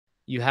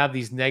you have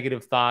these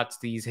negative thoughts,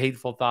 these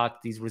hateful thoughts,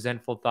 these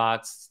resentful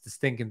thoughts, this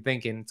thinking,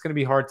 it's going to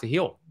be hard to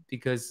heal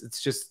because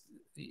it's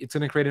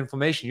going to create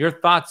inflammation. Your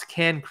thoughts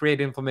can create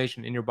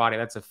inflammation in your body.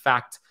 That's a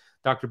fact.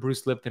 Dr.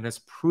 Bruce Lipton has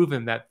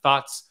proven that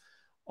thoughts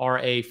are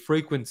a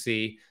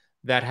frequency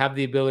that have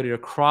the ability to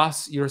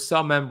cross your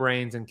cell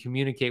membranes and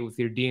communicate with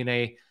your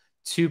DNA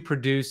to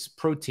produce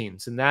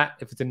proteins. And that,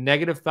 if it's a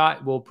negative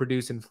thought, it will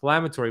produce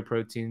inflammatory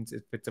proteins.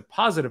 If it's a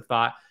positive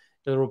thought,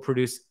 it will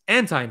produce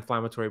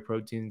anti-inflammatory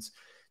proteins.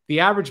 The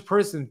average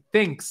person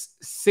thinks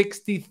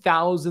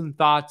 60,000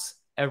 thoughts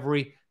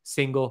every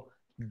single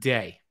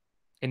day.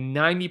 And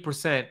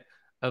 90%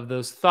 of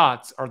those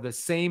thoughts are the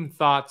same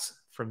thoughts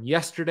from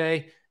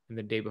yesterday and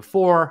the day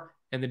before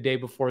and the day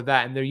before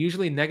that. And they're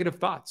usually negative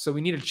thoughts. So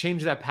we need to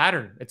change that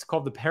pattern. It's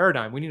called the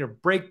paradigm. We need to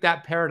break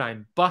that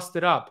paradigm, bust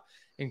it up,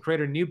 and create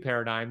a new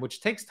paradigm,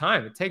 which takes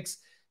time. It takes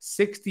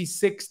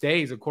 66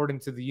 days, according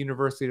to the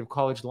University of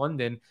College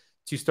London,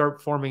 to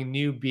start forming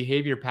new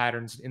behavior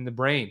patterns in the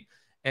brain.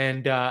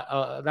 And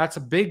that's a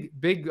big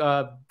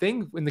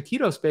thing in the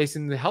keto space,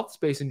 in the health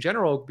space in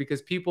general,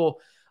 because people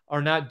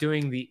are not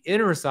doing the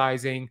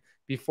exercising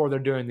before they're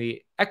doing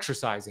the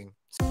exercising.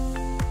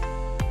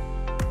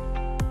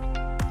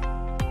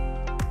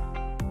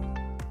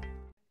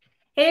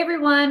 Hey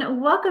everyone,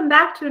 welcome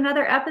back to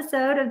another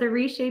episode of the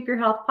Reshape Your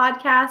Health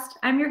podcast.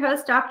 I'm your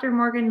host, Dr.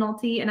 Morgan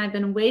Nolte, and I've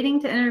been waiting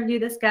to interview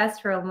this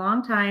guest for a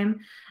long time.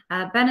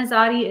 Ben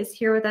Azadi is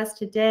here with us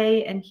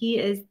today, and he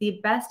is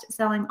the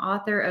best-selling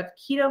author of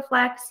Keto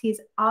Flex.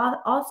 He's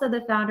also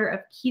the founder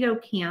of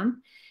Keto Kamp.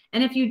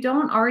 And if you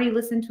don't already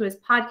listen to his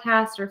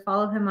podcast or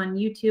follow him on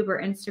YouTube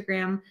or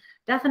Instagram,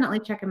 definitely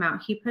check him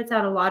out. He puts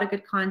out a lot of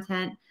good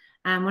content.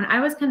 When I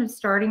was kind of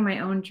starting my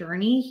own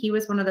journey, he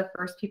was one of the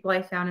first people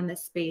I found in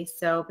this space.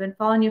 So I've been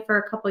following you for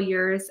a couple of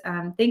years.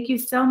 Thank you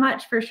so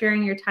much for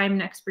sharing your time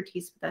and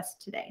expertise with us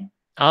today.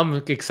 I'm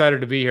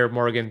excited to be here,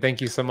 Morgan.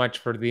 Thank you so much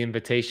for the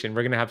invitation.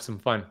 We're going to have some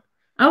fun.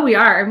 Oh, we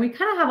are. And we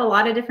kind of have a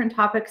lot of different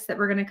topics that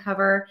we're going to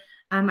cover.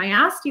 I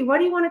asked you, what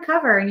do you want to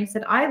cover? And you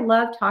said, I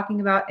love talking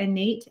about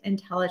innate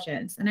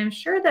intelligence. And I'm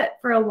sure that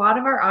for a lot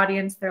of our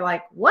audience, they're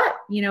like, what?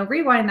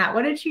 Rewind that.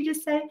 What did she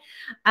just say?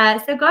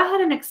 So go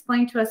ahead and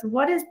explain to us,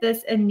 what is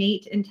this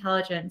innate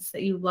intelligence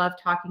that you love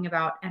talking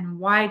about, and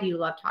why do you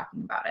love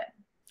talking about it?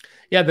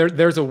 Yeah,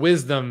 there's a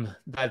wisdom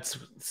that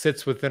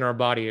sits within our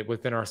body,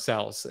 within our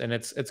cells, and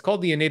it's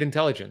called the innate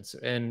intelligence.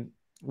 And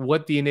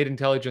what the innate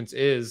intelligence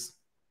is,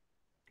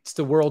 it's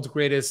the world's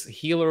greatest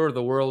healer,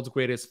 the world's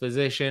greatest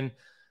physician.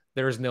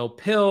 There's no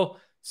pill,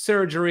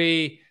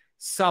 surgery,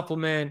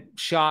 supplement,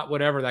 shot,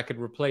 whatever that could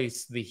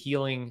replace the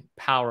healing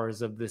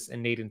powers of this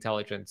innate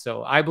intelligence.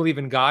 So I believe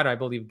in God. I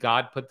believe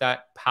God put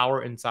that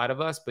power inside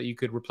of us, but you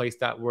could replace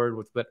that word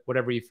with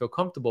whatever you feel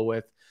comfortable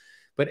with.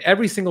 But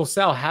every single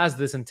cell has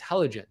this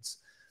intelligence.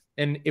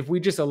 And if we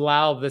just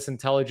allow this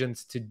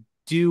intelligence to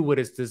do what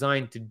it's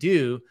designed to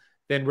do,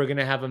 then we're going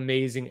to have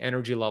amazing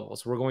energy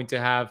levels. We're going to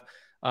have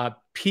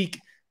peak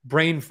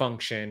brain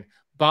function.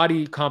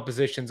 Body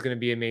composition is going to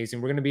be amazing.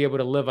 We're going to be able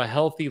to live a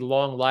healthy,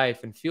 long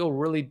life and feel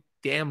really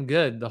damn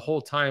good the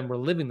whole time we're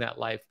living that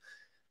life.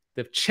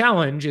 The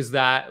challenge is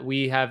that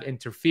we have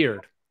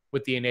interfered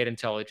with the innate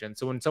intelligence.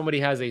 So when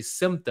somebody has a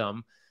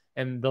symptom,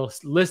 and the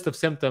list of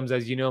symptoms,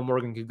 as you know,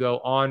 Morgan, could go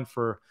on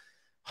for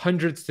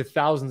hundreds to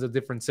thousands of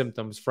different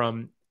symptoms,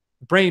 from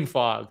brain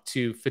fog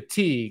to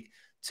fatigue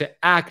to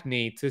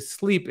acne to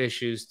sleep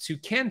issues to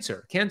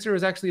cancer. Cancer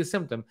is actually a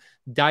symptom.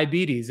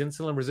 Diabetes,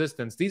 insulin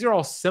resistance. These are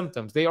all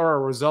symptoms. They are a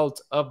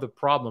result of the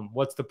problem.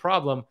 What's the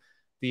problem?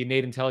 The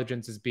innate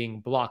intelligence is being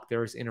blocked.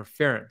 There is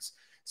interference.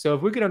 So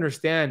if we could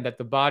understand that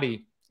the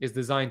body is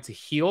designed to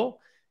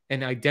heal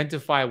and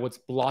identify what's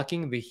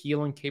blocking the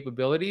healing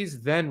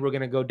capabilities, then we're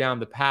going to go down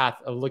the path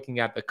of looking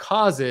at the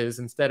causes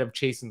instead of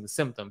chasing the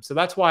symptoms. So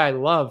that's why I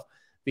love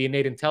the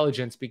innate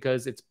intelligence,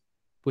 because it's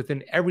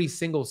within every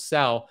single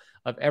cell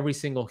of every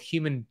single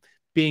human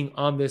being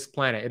on this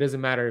planet. It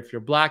doesn't matter if you're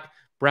black,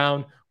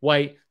 brown,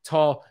 white,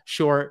 tall,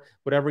 short,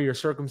 whatever your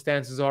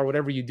circumstances are,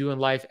 whatever you do in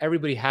life,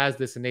 everybody has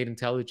this innate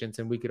intelligence,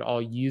 and we could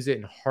all use it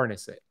and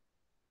harness it.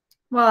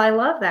 Well, I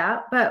love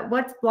that. But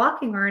what's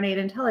blocking our innate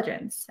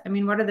intelligence? I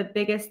mean, what are the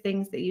biggest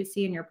things that you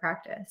see in your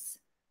practice?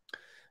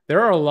 There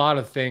are a lot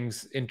of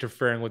things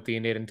interfering with the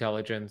innate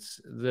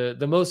intelligence.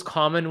 The most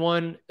common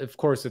one, of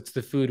course, it's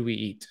the food we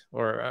eat,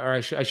 or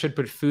I should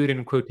put food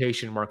in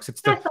quotation marks.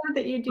 It's the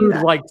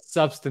food-like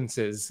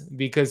substances,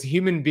 because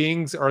human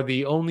beings are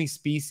the only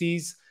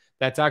species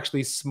that's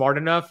actually smart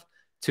enough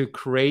to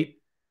create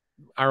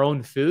our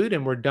own food,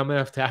 and we're dumb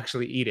enough to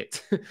actually eat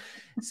it.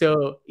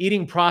 So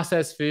eating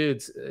processed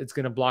foods, it's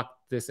going to block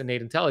this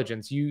innate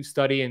intelligence. You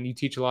study and you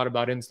teach a lot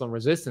about insulin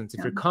resistance.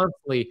 If you're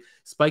constantly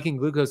spiking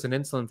glucose and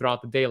insulin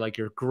throughout the day, like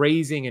you're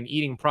grazing and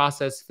eating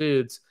processed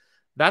foods,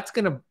 that's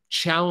going to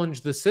challenge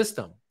the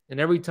system. And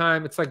every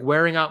time, it's like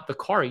wearing out the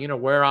car. You're going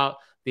to wear out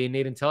the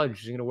innate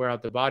intelligence. You're going to wear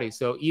out the body.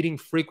 So eating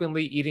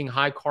frequently, eating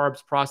high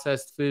carbs,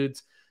 processed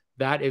foods,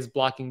 that is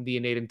blocking the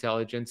innate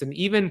intelligence. And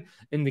even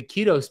in the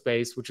keto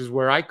space, which is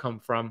where I come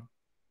from,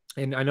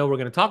 and I know we're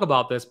going to talk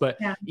about this, but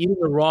Yeah. eating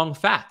the wrong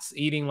fats,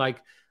 eating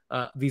like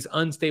these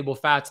unstable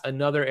fats,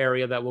 another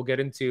area that we'll get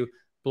into,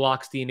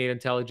 blocks the innate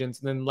intelligence.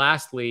 And then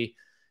lastly,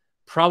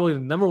 probably the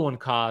number one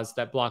cause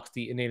that blocks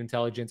the innate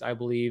intelligence, I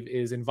believe,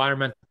 is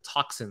environmental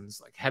toxins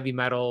like heavy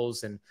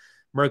metals and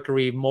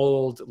mercury,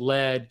 mold,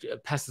 lead,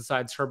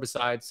 pesticides,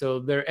 herbicides. So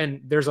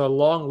there's a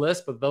long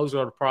list, but those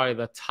are probably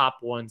the top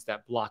ones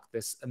that block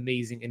this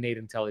amazing innate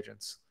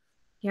intelligence.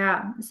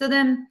 Yeah. So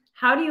then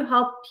how do you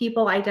help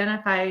people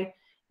identify,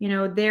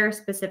 their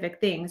specific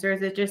things? Or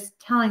is it just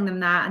telling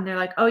them that and they're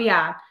like, oh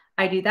yeah,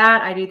 I do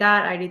that, I do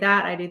that, I do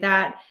that, I do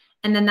that.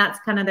 And then that's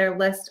kind of their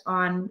list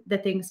on the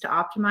things to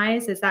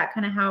optimize. Is that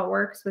kind of how it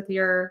works with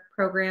your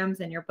programs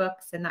and your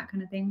books and that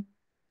kind of thing?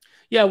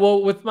 Yeah,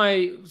 well, with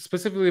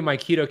specifically my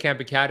Keto Kamp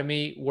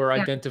Academy, we're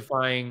Yeah.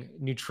 identifying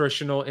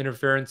nutritional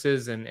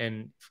interferences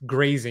and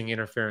grazing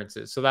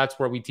interferences. So that's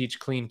where we teach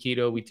clean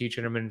keto, we teach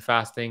intermittent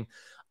fasting.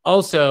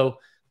 Also,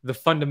 the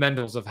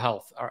fundamentals of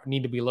health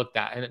need to be looked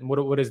at. And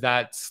what is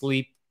that?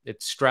 Sleep,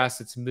 it's stress,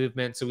 it's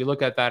movement. So we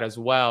look at that as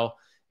well.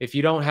 If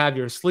you don't have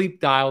your sleep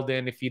dialed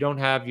in, if you don't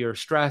have your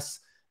stress,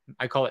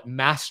 I call it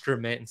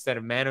masterment instead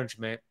of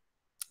management,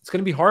 it's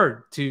going to be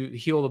hard to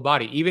heal the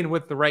body, even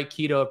with the right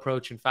keto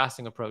approach and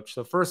fasting approach.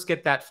 So first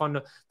get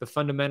the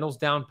fundamentals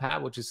down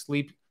pat, which is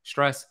sleep,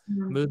 stress,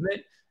 Mhm.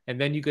 movement.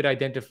 And then you could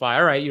identify,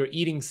 all right, you're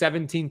eating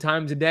 17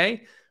 times a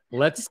day.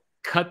 Let's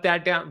cut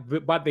that down.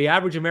 But the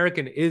average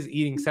American is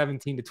eating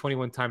 17 to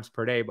 21 times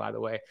per day, by the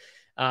way.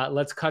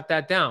 Let's cut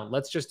that down.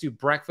 Let's just do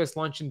breakfast,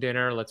 lunch, and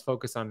dinner. Let's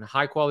focus on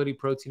high quality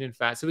protein and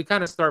fat. So we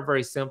kind of start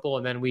very simple,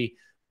 and then we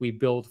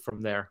build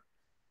from there.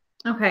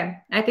 Okay,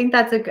 I think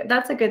that's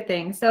a good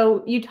thing.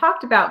 So you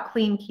talked about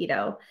clean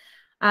keto.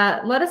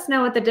 Let us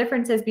know what the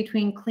difference is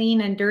between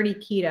clean and dirty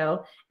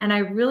keto. And I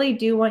really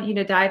do want you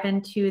to dive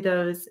into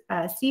those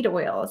seed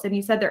oils. And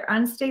you said they're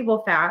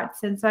unstable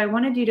fats. And so I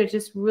wanted you to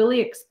just really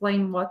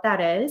explain what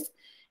that is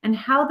and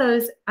how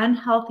those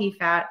unhealthy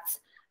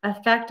fats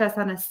affect us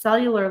on a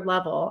cellular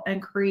level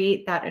and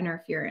create that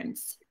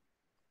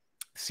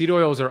Seed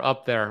oils are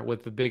up there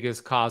with the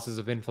biggest causes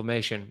of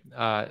inflammation.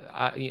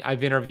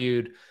 I've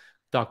interviewed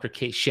Dr.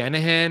 Kate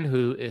Shanahan,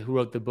 who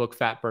wrote the book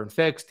Fat Burn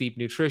Fix, Deep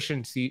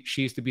Nutrition. She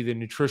used to be the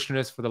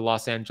nutritionist for the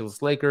Los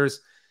Angeles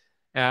Lakers.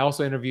 And I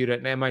also interviewed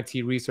an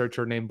MIT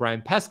researcher named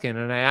Brian Peskin,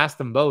 and I asked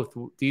them both,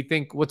 do you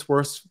think what's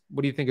worse?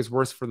 What do you think is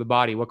worse for the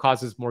body? What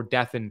causes more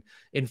death and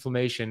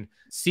inflammation?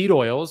 Seed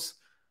oils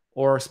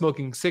or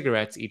smoking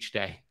cigarettes each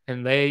day?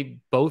 And they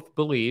both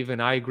believe,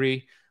 and I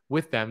agree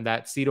with them,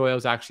 that seed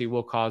oils actually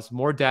will cause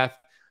more death,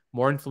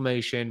 more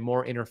inflammation,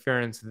 more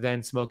interference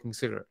than smoking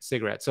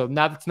cigarettes. So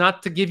now that's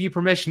not to give you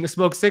permission to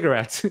smoke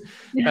cigarettes.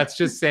 Yeah. That's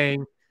just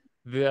saying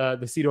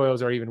the seed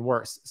oils are even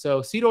worse.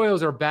 So seed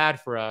oils are bad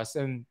for us,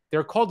 and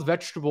they're called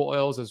vegetable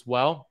oils as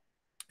well.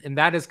 And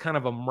that is kind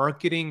of a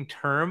marketing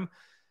term.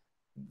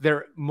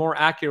 They're more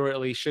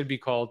accurately should be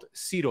called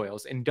seed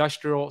oils,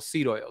 industrial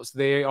seed oils.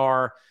 They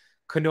are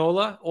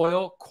canola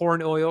oil,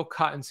 corn oil,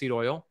 cottonseed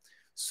oil,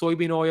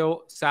 soybean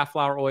oil,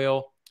 safflower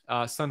oil,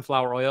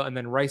 sunflower oil, and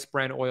then rice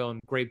bran oil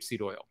and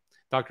grapeseed oil.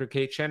 Dr.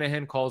 Kate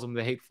Shanahan calls them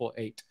the hateful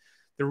eight.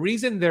 The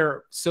reason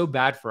they're so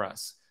bad for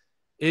us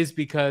is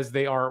because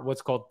they are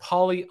what's called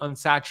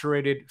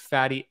polyunsaturated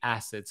fatty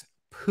acids,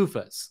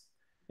 PUFAs.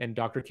 And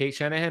Dr. Kate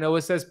Shanahan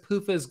always says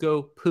PUFAs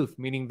go poof,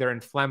 meaning they're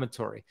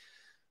inflammatory.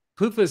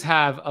 PUFAs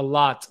have a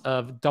lot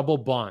of double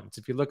bonds.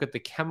 If you look at the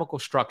chemical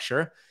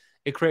structure,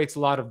 it creates a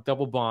lot of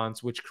double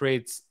bonds, which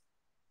creates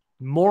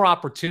more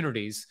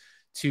opportunities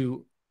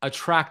to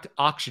attract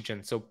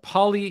oxygen. So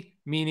poly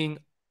meaning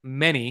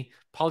many,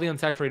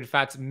 polyunsaturated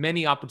fats,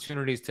 many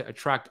opportunities to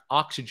attract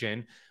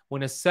oxygen.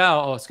 When a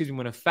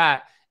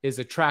fat is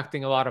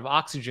attracting a lot of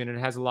oxygen, it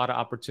has a lot of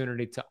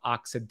opportunity to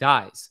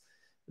oxidize.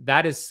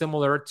 That is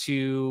similar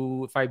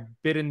to if I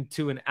bit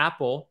into an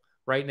apple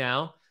right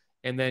now,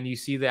 and then you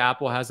see the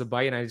apple has a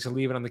bite and I just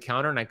leave it on the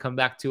counter and I come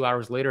back 2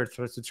 hours later, it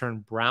starts to turn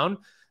brown.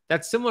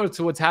 That's similar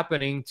to what's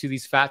happening to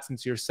these fats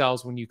into your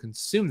cells when you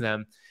consume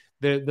them.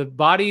 The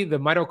body, the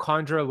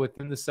mitochondria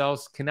within the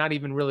cells cannot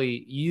even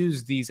really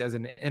use these as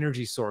an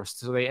energy source.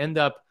 So they end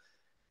up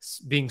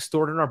being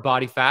stored in our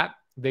body fat.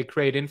 They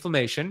create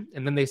inflammation,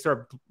 and then they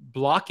start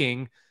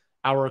blocking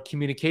our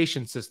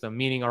communication system,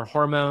 meaning our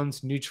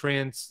hormones,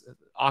 nutrients,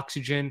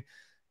 oxygen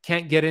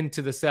can't get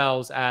into the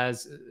cells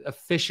as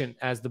efficient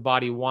as the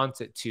body wants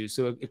it to.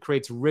 So it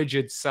creates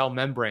rigid cell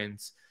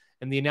membranes.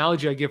 And the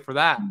analogy I give for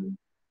that,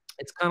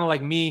 it's kind of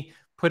like me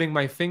putting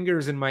my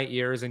fingers in my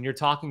ears and you're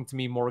talking to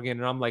me, Morgan,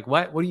 and I'm like,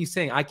 what are you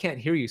saying? I can't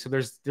hear you. So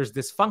there's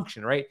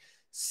dysfunction, right?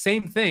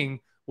 Same thing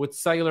with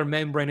cellular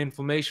membrane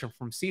inflammation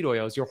from seed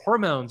oils. Your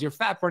hormones, your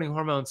fat burning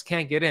hormones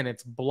can't get in.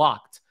 It's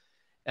blocked.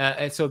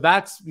 And so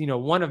that's,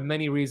 one of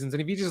many reasons.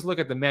 And if you just look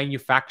at the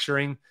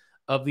manufacturing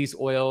of these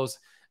oils,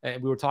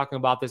 and we were talking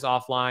about this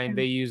offline,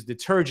 they use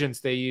detergents,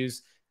 they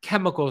use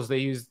chemicals, they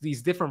use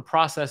these different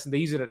processes, and they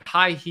use it at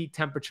high heat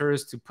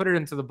temperatures to put it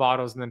into the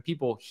bottles, and then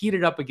people heat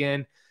it up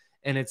again,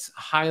 and it's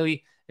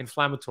highly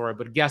inflammatory.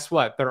 But guess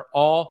what? They're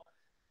all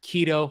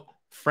keto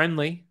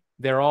friendly.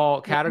 They're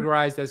all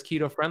categorized as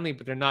keto friendly,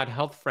 but they're not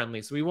health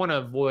friendly. So we want to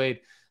avoid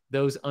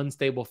those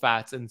unstable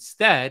fats.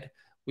 Instead,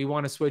 we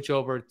want to switch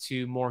over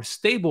to more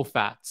stable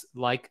fats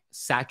like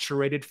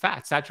saturated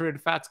fats.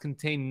 Saturated fats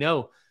contain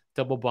no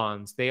double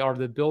bonds. They are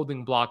the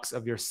building blocks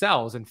of your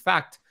cells. In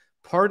fact,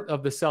 part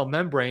of the cell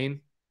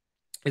membrane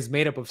is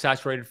made up of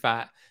saturated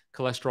fat,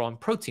 cholesterol, and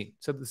protein.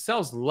 So the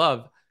cells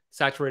love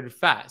saturated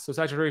fat. So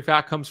saturated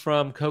fat comes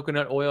from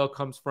coconut oil,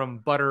 comes from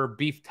butter,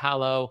 beef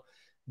tallow,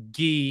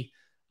 ghee,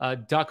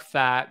 duck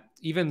fat,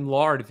 even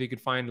lard, if you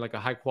could find like a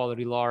high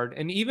quality lard.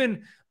 And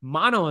even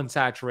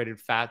monounsaturated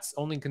fats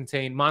only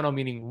contain mono,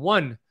 meaning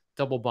one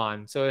double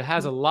bond. So it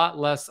has a lot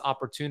less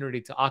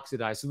opportunity to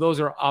oxidize. So those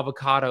are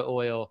avocado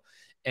oil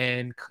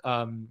and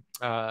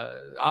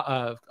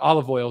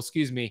olive oil,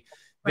 excuse me.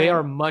 They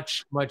are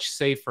much, much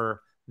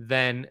safer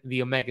than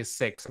the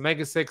omega-6.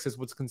 Omega-6 is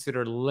what's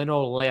considered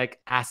linoleic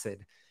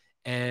acid.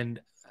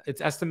 And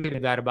it's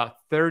estimated that about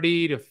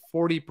 30 to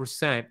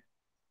 40%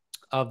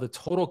 of the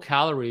total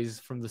calories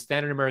from the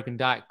standard American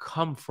diet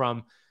come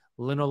from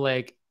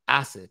linoleic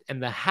acid.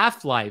 And the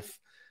half-life,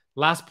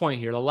 last point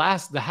here,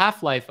 the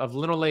half-life of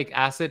linoleic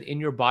acid in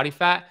your body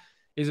fat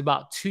is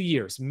about 2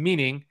 years,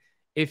 meaning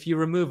if you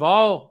remove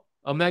all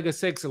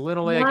omega-6 and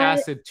linoleic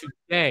acid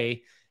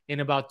today,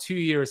 in about 2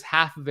 years,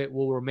 half of it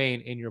will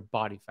remain in your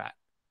body fat.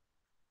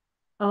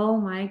 Oh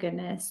my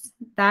goodness.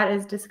 That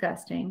is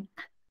disgusting.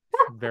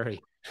 Very.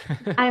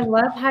 I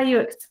love how you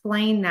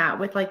explain that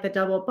with like the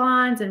double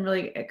bonds and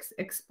really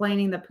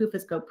explaining the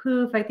PUFAs go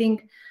poof. I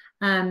think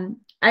I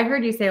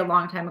heard you say a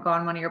long time ago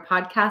on one of your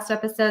podcast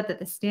episodes that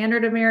the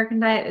standard American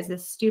diet is the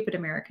stupid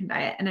American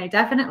diet. And I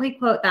definitely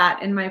quote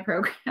that in my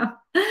program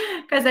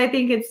because I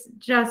think it's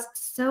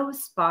just so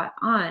spot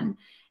on.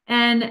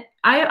 And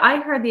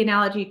I heard the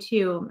analogy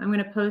too. I'm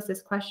going to pose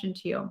this question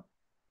to you.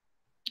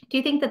 Do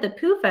you think that the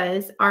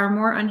PUFAs are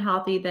more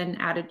unhealthy than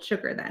added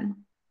sugar then?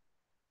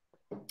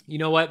 You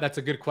know what? That's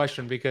a good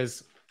question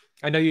because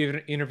I know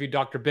you interviewed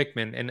Dr.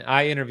 Bickman and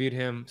I interviewed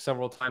him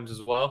several times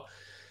as well.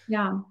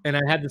 Yeah. And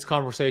I had this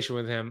conversation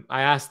with him.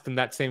 I asked him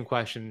that same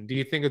question. Do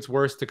you think it's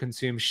worse to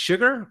consume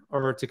sugar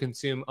or to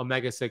consume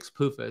omega-6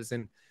 PUFAs?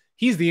 And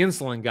he's the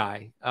insulin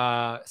guy.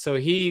 So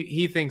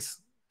he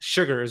thinks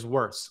sugar is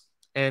worse.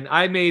 And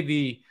I made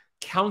the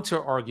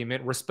counter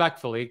argument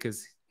respectfully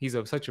because he's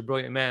such a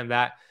brilliant man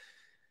that,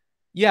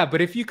 yeah,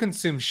 but if you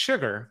consume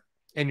sugar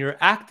and you're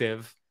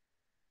active,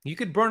 you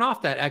could burn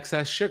off that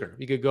excess sugar.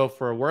 You could go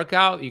for a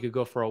workout. You could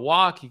go for a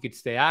walk. You could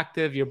stay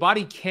active. Your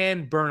body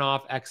can burn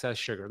off excess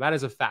sugar. That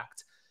is a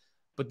fact.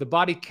 But the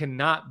body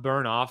cannot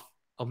burn off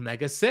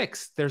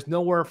omega-6. There's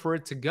nowhere for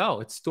it to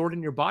go. It's stored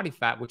in your body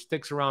fat, which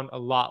sticks around a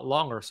lot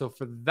longer. So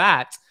for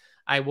that,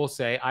 I will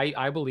say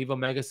I believe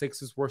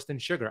omega-6 is worse than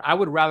sugar. I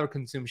would rather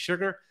consume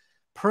sugar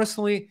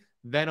personally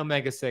than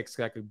omega-6.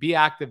 I could be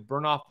active,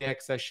 burn off the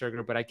excess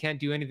sugar, but I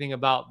can't do anything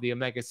about the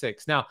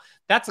omega-6. Now,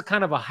 that's a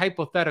kind of a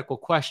hypothetical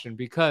question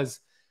because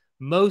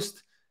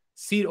most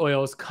seed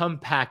oils come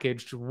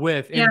packaged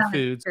with in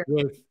foods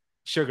with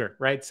sugar,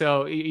 right?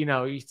 So, you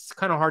know, it's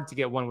kind of hard to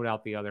get one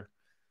without the other.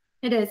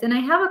 It is. And I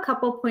have a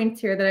couple points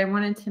here that I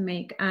wanted to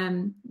make.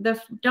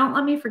 Don't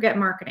let me forget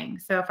marketing.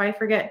 So if I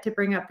forget to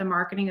bring up the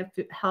marketing of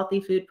healthy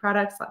food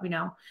products, let me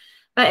know.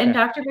 But in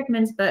Dr.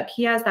 Bickman's book,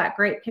 he has that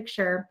great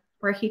picture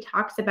where he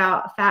talks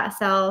about fat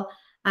cell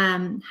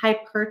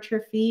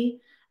hypertrophy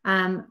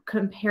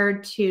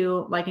compared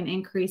to like an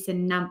increase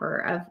in number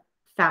of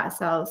fat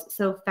cells.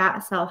 So fat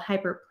cell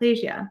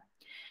hyperplasia.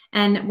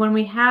 And when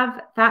we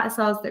have fat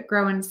cells that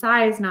grow in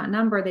size, not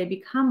number, they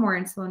become more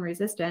insulin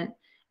resistant.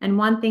 And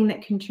one thing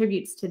that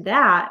contributes to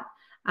that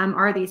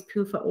are these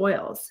PUFA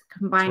oils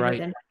combined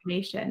with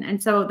inflammation.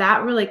 And so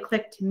that really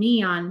clicked to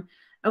me on,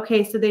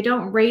 okay, so they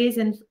don't raise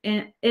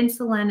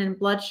insulin and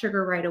blood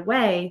sugar right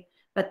away,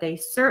 but they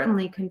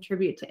certainly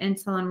contribute to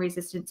insulin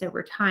resistance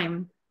over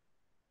time.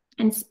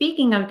 And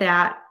speaking of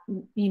that,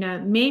 you know,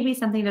 maybe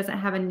something doesn't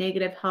have a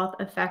negative health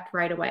effect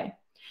right away.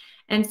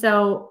 And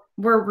so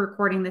we're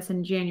recording this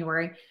in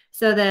January.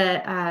 So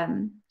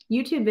the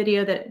YouTube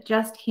video that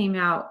just came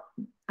out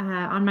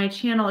on my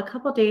channel a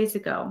couple days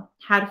ago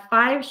had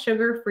 5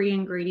 sugar-free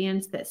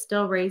ingredients that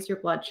still raise your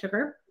blood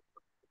sugar.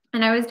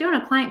 And I was doing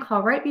a client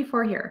call right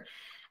before here.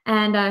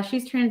 And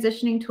she's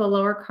transitioning to a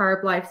lower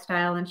carb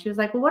lifestyle. And she was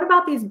like, well, what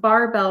about these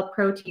barbell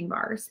protein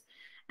bars?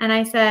 And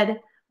I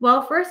said,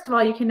 well, first of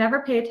all, you can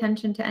never pay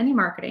attention to any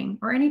marketing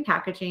or any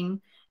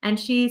packaging. And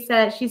she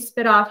said, she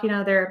spit off, you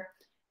know, their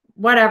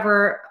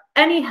whatever,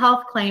 any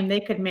health claim they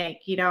could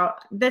make, you know,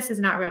 this is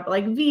not real, but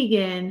like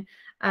vegan,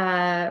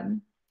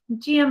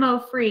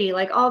 GMO free,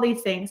 like all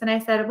these things. And I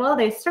said, well,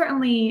 they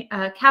certainly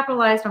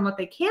capitalized on what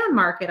they can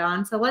market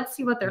on. So let's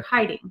see what they're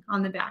hiding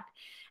on the back.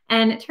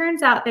 And it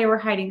turns out they were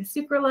hiding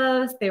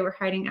sucralose, they were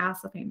hiding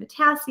aspartame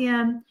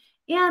potassium,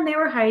 and they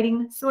were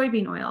hiding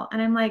soybean oil. And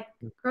I'm like,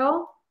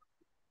 girl,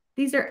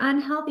 these are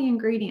unhealthy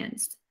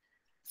ingredients.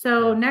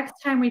 So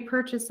next time we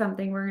purchase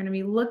something, we're going to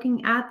be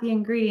looking at the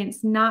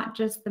ingredients, not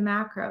just the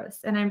macros.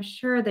 And I'm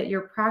sure that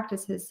your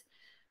practice is,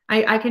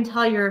 I can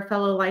tell you're a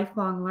fellow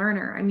lifelong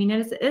learner. I mean,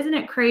 isn't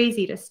it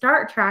crazy to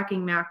start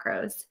tracking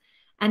macros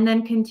and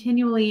then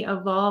continually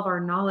evolve our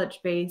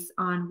knowledge base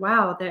on,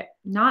 wow, that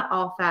not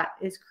all fat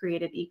is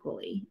created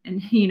equally.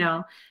 And,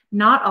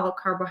 not all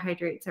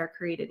carbohydrates are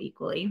created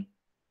equally.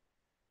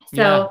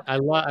 Yeah, So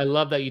I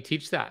love that you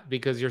teach that,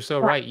 because you're so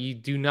right. You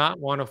do not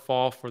want to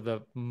fall for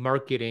the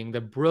marketing,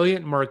 the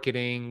brilliant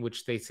marketing,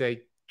 which they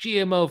say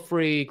GMO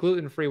free,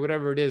 gluten free,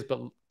 whatever it is,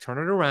 but turn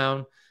it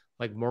around,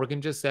 like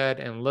Morgan just said,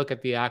 and look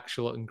at the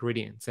actual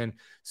ingredients. And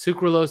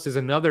sucralose is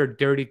another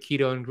dirty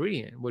keto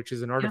ingredient, which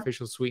is an yeah,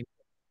 artificial sweetener.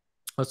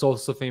 It's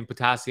also sulfate,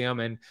 potassium,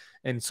 and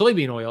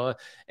soybean oil.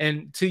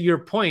 And to your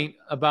point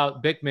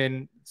about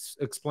Bickman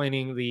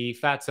explaining the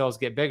fat cells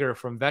get bigger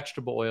from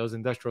vegetable oils,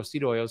 industrial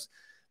seed oils,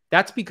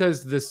 that's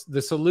because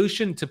the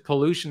solution to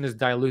pollution is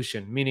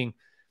dilution, meaning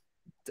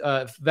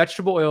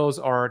vegetable oils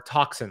are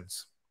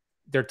toxins.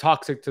 They're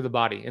toxic to the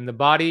body, and the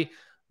body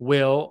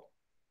will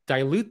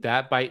dilute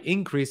that by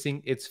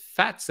increasing its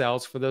fat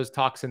cells for those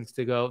toxins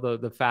to go,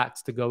 the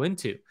fats to go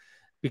into,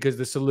 because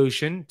the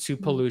solution to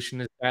pollution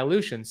is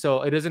dilution.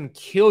 So it doesn't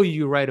kill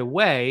you right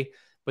away,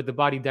 but the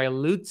body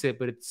dilutes it,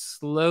 but it's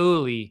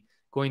slowly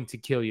going to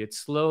kill you. It's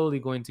slowly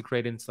going to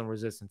create insulin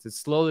resistance.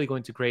 It's slowly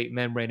going to create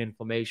membrane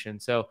inflammation.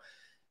 So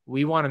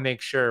we want to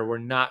make sure we're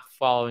not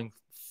falling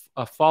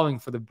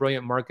for the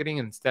brilliant marketing.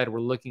 Instead, we're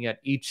looking at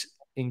each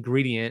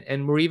ingredient,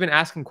 and we're even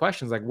asking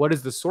questions like, what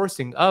is the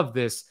sourcing of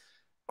this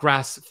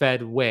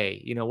grass-fed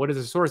whey? What is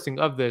the sourcing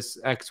of this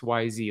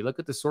XYZ? Look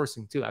at the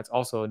sourcing too. That's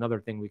also another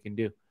thing we can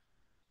do.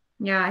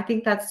 Yeah, I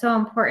think that's so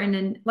important.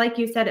 And like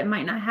you said, it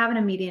might not have an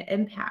immediate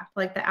impact,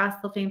 like the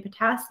aspartame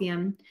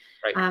potassium.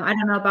 Right. I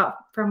don't know about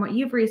from what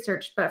you've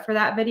researched, but for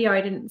that video, I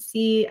didn't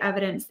see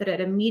evidence that it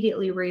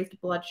immediately raised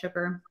blood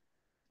sugar,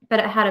 but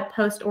it had a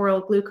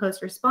post-oral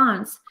glucose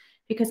response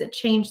because it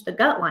changed the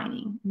gut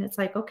lining. And it's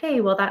like,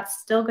 okay, well, that's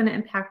still going to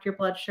impact your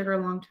blood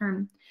sugar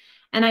long-term.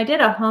 And I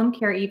did a home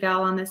care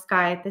eval on this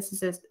guy. This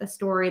is a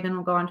story, then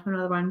we'll go on to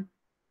another one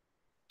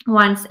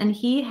once. And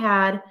he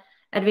had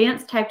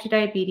advanced type 2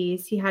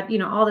 diabetes. He had,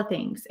 all the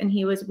things, and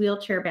he was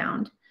wheelchair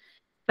bound,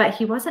 but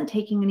he wasn't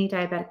taking any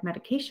diabetic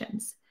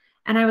medications.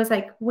 And I was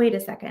like, wait a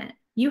second,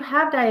 you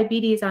have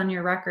diabetes on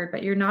your record,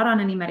 but you're not on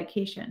any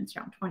medications.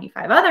 You're on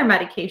 25 other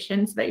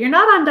medications, but you're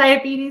not on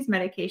diabetes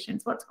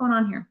medications. What's going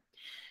on here?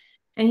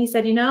 And he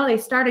said, they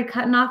started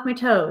cutting off my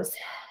toes,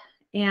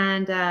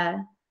 and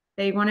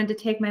they wanted to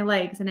take my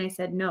legs. And I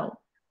said, no.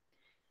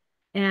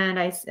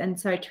 And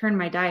so I turned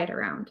my diet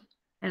around,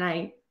 and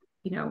I,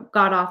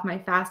 got off my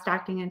fast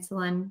acting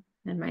insulin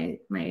and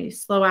my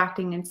slow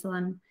acting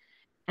insulin.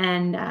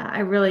 And I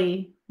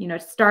really,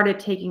 started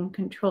taking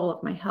control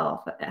of my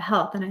health.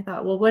 And I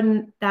thought, well,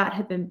 wouldn't that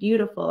have been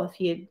beautiful if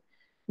he had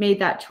made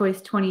that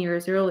choice 20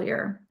 years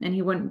earlier, and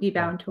he wouldn't be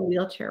bound to a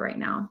wheelchair right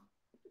now.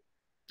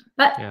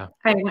 But yeah.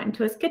 I went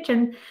into his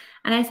kitchen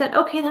and I said,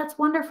 okay, that's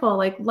wonderful.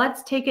 Like,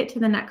 let's take it to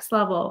the next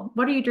level.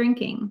 What are you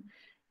drinking?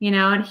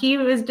 And he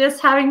was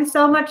just having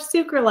so much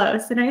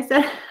sucralose. And I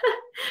said,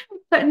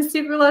 putting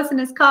sucralose in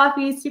his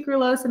coffee,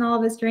 sucralose in all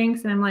of his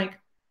drinks. And I'm like,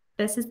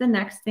 this is the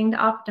next thing to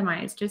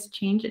optimize. Just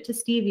change it to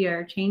stevia,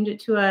 or change it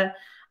to a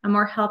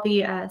more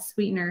healthy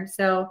sweetener.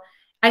 So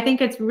I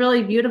think it's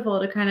really beautiful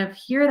to kind of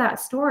hear that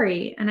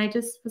story. And I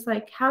just was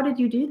like, how did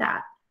you do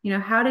that?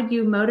 How did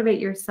you motivate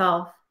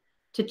yourself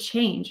to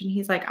change? And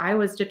he's like, I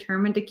was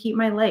determined to keep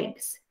my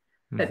legs,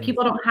 but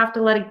people don't have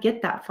to let it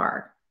get that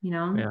far,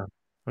 Yeah,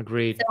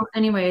 agreed. So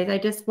anyways, I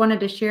just wanted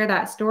to share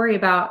that story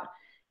about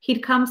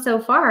he'd come so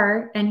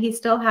far, and he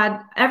still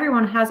had,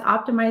 everyone has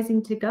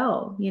optimizing to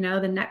go.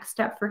 The next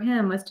step for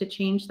him was to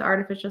change the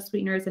artificial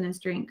sweeteners in his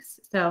drinks.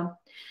 So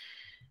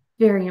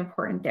very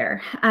important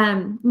there.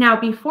 Now,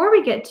 before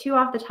we get too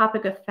off the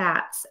topic of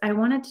fats, I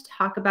wanted to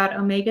talk about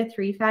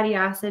omega-3 fatty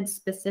acids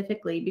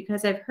specifically,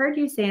 because I've heard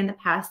you say in the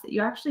past that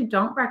you actually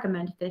don't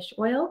recommend fish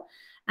oil.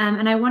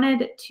 And I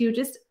wanted to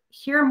just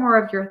hear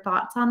more of your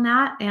thoughts on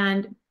that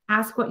and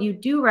ask what you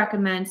do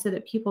recommend so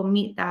that people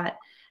meet that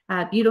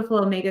beautiful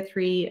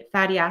omega-3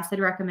 fatty acid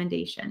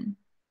recommendation.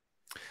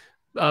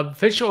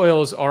 Fish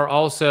oils are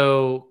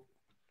also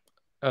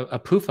a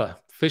PUFA.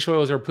 Fish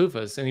oils are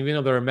PUFAs, and even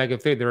though they're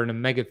omega-3, they're an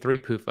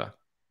omega-3 PUFA.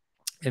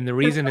 And the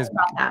reason is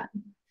about that.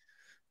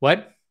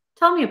 What?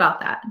 Tell me about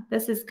that.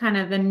 This is kind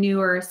of a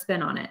newer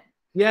spin on it.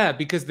 Yeah,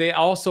 because they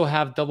also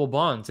have double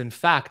bonds. In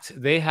fact,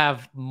 they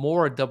have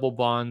more double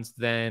bonds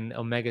than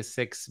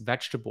omega-6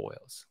 vegetable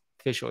oils.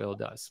 Fish oil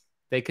does.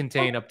 They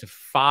contain up to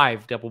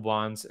 5 double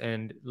bonds,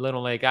 and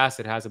linoleic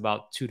acid has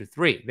about 2 to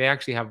 3. They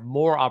actually have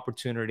more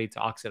opportunity to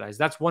oxidize.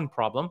 That's one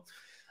problem.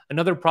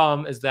 Another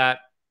problem is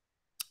that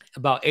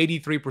about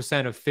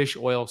 83% of fish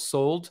oil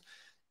sold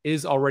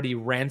is already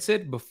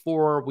rancid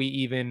before we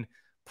even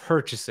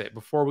purchase it,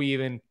 before we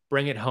even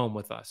bring it home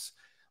with us.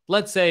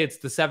 Let's say it's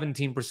the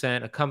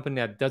 17%, a company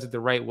that does it the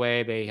right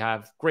way. They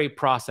have great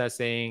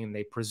processing and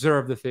they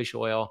preserve the fish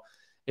oil.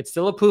 It's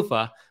still a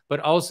PUFA, but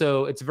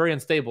also it's very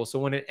unstable. So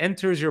when it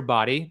enters your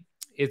body,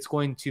 it's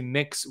going to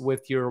mix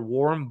with your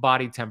warm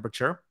body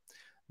temperature.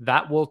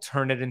 That will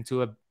turn it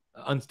into an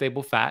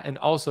unstable fat, and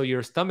also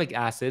your stomach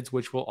acids,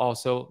 which will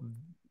also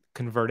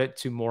convert it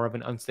to more of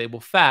an unstable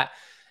fat.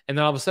 And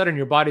then all of a sudden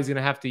your body's going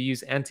to have to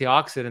use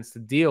antioxidants to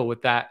deal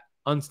with that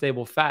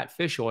unstable fat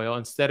fish oil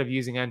instead of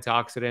using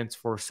antioxidants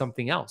for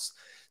something else.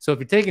 So if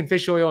you're taking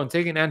fish oil and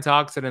taking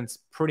antioxidants,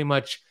 pretty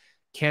much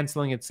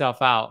canceling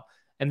itself out.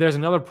 And there's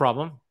another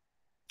problem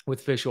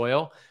with fish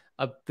oil.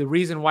 The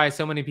reason why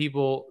so many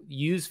people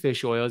use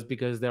fish oil is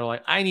because they're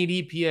like, I need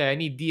EPA, I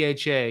need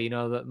DHA. You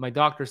know, my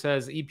doctor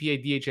says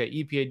EPA, DHA,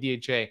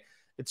 EPA, DHA.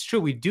 It's true,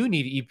 we do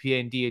need EPA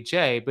and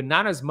DHA, but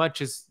not as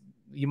much as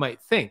you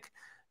might think.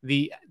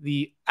 The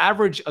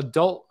average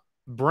adult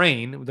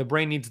brain, the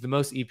brain needs the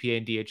most EPA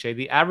and DHA.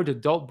 The average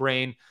adult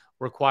brain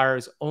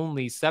requires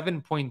only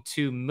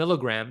 7.2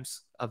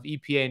 milligrams of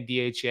EPA and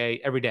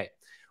DHA every day.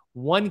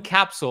 One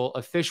capsule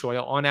of fish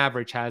oil on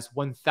average has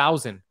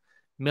 1,000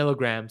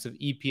 milligrams of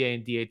EPA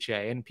and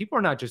DHA. And people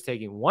are not just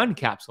taking one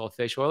capsule of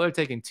fish oil, they're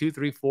taking 2,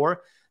 3,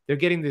 4. They're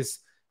getting this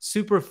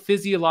super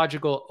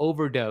physiological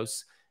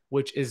overdose,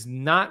 which is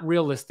not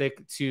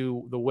realistic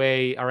to the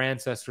way our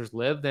ancestors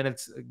lived. And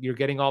you're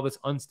getting all this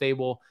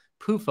unstable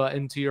PUFA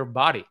into your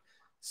body.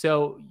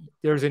 So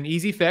there's an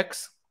easy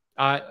fix.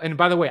 And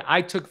by the way,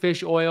 I took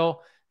fish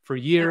oil for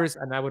years,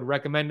 and I would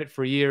recommend it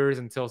for years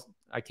until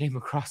I came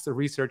across the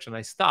research and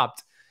I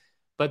stopped.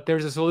 But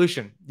there's a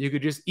solution. You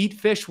could just eat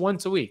fish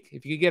once a week.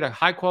 If you could get a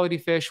high quality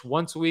fish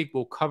once a week,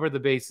 will cover the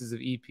bases of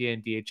EPA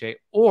and DHA.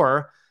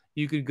 Or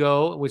you could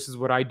go, which is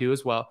what I do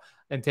as well,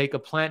 and take a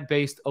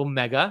plant-based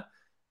omega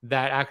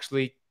that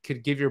actually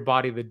could give your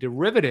body the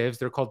derivatives.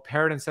 They're called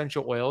parent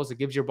essential oils. It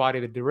gives your body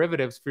the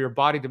derivatives for your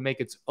body to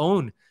make its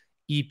own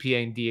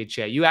EPA and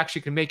DHA. You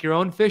actually can make your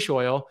own fish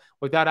oil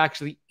without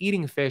actually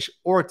eating fish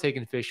or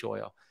taking fish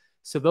oil.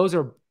 So those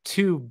are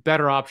two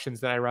better options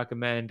that I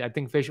recommend. I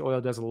think fish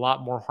oil does a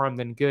lot more harm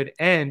than good.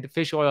 And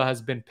fish oil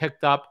has been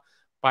picked up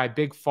by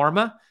big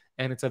pharma,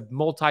 and it's a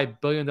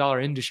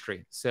multi-billion-dollar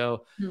industry.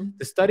 So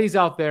the studies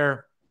out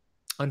there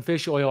on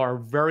fish oil are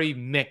very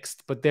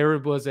mixed, but there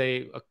was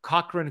a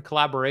Cochrane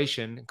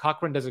collaboration.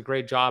 Cochrane does a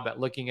great job at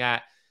looking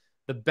at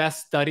the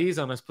best studies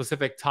on a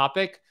specific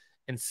topic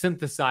and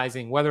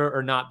synthesizing whether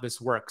or not this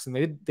works. And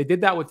they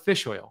did that with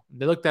fish oil.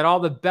 They looked at all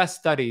the best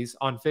studies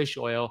on fish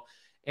oil,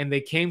 and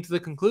they came to the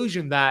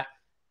conclusion that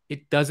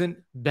it doesn't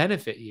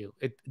benefit you.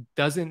 It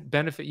doesn't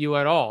benefit you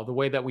at all the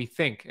way that we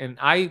think. And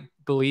I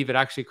believe it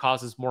actually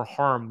causes more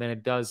harm than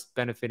it does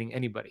benefiting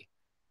anybody.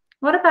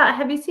 What about,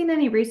 have you seen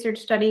any research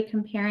study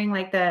comparing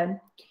like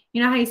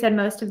you know how you said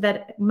most of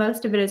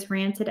it is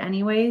rancid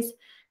anyways,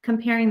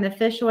 comparing the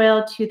fish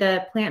oil to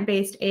the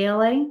plant-based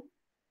ALA?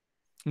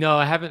 No,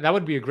 I haven't. That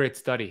would be a great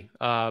study.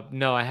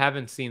 No, I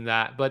haven't seen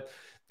that. But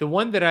the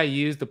one that I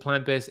use, the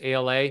plant-based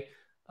ALA,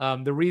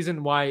 the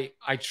reason why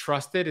I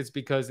trust it is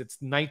because it's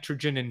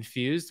nitrogen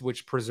infused,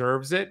 which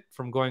preserves it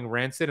from going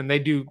rancid. And they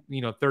do,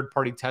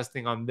 third-party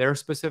testing on their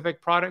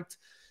specific product.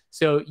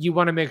 So you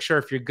want to make sure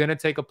if you're going to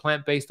take a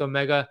plant-based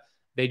omega,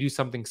 they do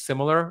something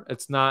similar.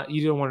 It's not,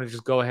 you don't want to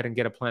just go ahead and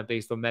get a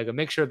plant-based omega.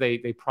 Make sure they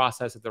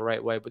process it the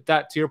right way. But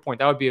that, to your point,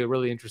 that would be a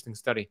really interesting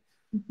study.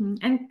 Mm-hmm.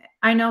 And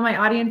I know my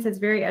audience is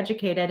very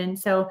educated. And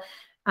so,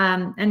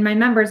 and my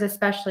members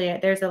especially,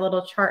 there's a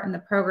little chart in the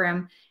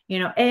program,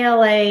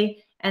 ALA,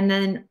 and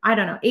then I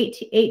don't know,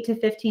 8 to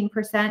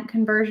 15%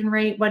 conversion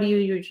rate. What do you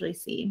usually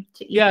see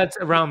to eat? Yeah, it's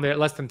around there,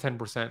 less than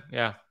 10%.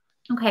 Yeah.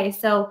 Okay.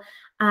 So,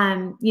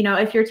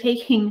 if you're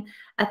taking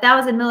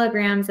 1,000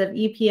 milligrams of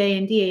EPA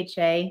and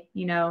DHA,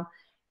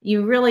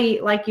 you really,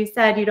 like you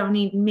said, you don't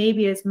need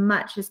maybe as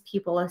much as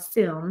people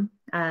assume.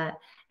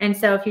 And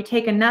so if you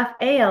take enough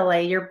ALA,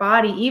 your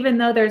body, even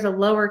though there's a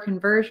lower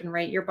conversion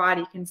rate, your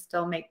body can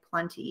still make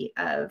plenty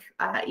of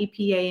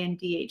EPA and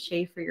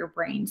DHA for your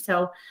brain.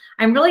 So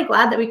I'm really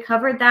glad that we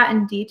covered that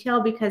in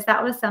detail, because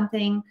that was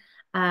something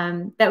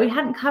that we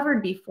hadn't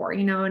covered before,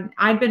 and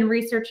I'd been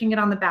researching it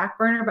on the back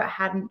burner, but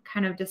hadn't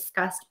kind of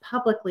discussed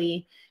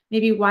publicly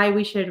maybe why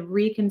we should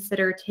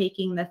reconsider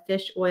taking the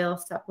fish oil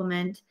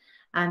supplement.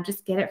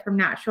 Just get it from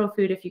natural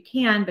food if you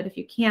can, but if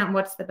you can't,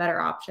 what's the better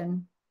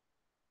option?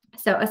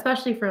 So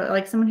especially for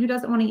like someone who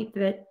doesn't want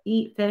to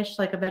eat fish,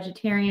 like a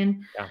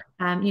vegetarian,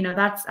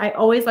 I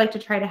always like to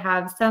try to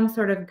have some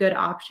sort of good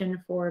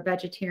option for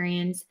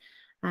vegetarians,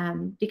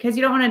 because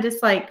you don't want to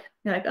just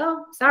you're like,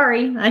 oh,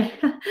 sorry, I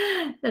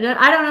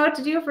don't know what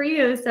to do for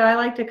you. So I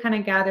like to kind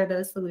of gather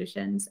those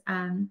solutions.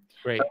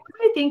 Great. What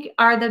do you think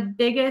are the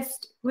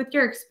biggest, with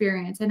your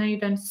experience? I know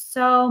you've done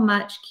so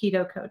much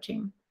keto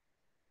coaching.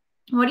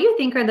 What do you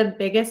think are the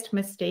biggest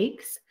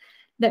mistakes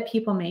that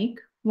people make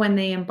when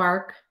they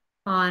embark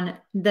on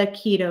the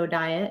keto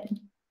diet?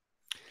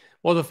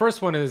 Well, the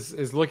first one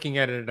is looking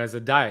at it as a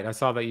diet. I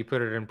saw that you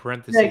put it in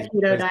parentheses. The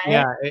keto diet.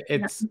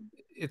 Yeah,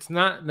 it's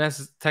not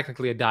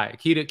technically a diet.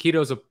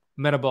 Keto is a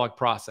metabolic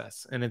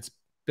process, and it's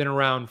been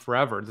around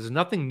forever. There's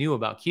nothing new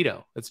about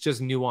keto. It's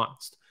just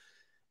nuanced.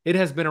 It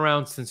has been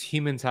around since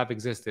humans have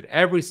existed.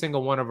 Every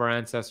single one of our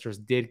ancestors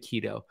did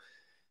keto.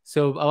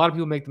 So a lot of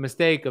people make the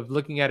mistake of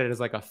looking at it as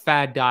like a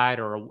fad diet,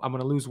 or I'm going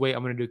to lose weight,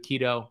 I'm going to do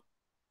keto.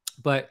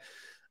 But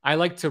I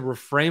like to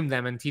reframe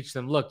them and teach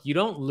them, look, you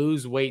don't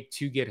lose weight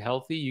to get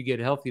healthy. You get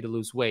healthy to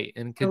lose weight.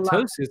 And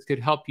ketosis could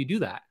help you do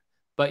that.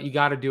 but you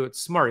got to do it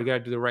smart. You got to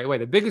do it the right way.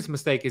 The biggest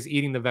mistake is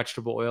eating the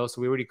vegetable oil.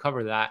 So we already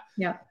covered that.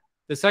 Yeah.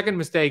 The second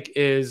mistake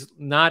is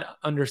not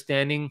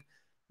understanding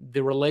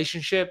the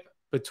relationship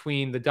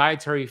between the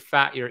dietary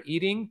fat you're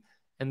eating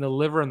and the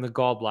liver and the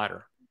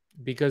gallbladder.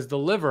 Because the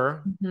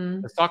liver,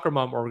 the soccer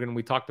mom organ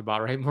we talked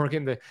about, right,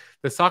 Morgan?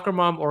 The soccer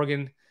mom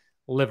organ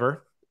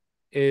liver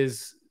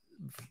is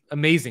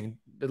amazing.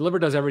 The liver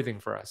does everything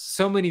for us.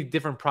 So many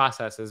different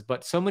processes,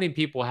 but so many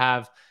people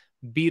have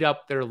beat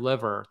up their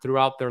liver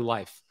throughout their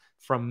life,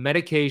 from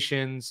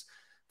medications,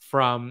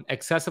 from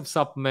excessive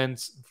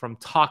supplements, from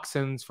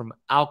toxins, from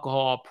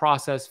alcohol,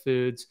 processed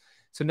foods.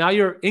 So now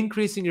you're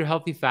increasing your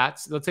healthy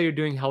fats. Let's say you're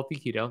doing healthy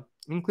keto,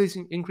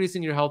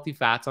 increasing your healthy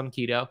fats on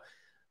keto,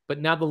 but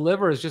now the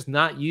liver is just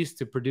not used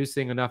to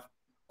producing enough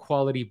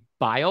quality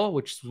bile,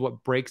 which is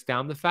what breaks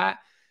down the fat.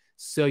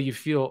 So you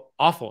feel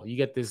awful. You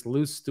get this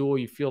loose stool.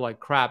 You feel like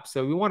crap.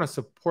 So we want to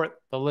support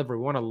the liver.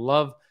 We want to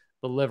love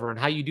the liver. And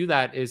how you do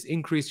that is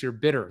increase your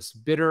bitters.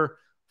 Bitter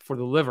for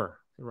the liver.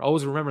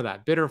 Always remember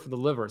that. Bitter for the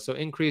liver. So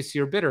increase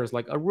your bitters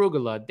like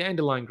arugula,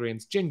 dandelion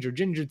greens, ginger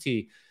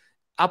tea,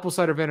 apple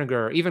cider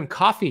vinegar. Even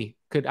coffee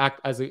could act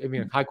as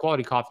high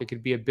quality coffee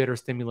could be a bitter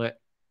stimulant.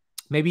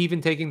 Maybe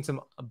even taking some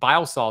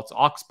bile salts,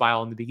 ox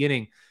bile in the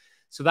beginning.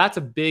 So that's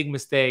a big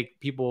mistake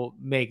people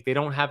make. They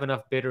don't have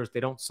enough bitters. They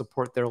don't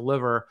support their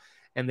liver,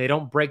 and they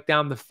don't break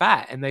down the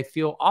fat, and they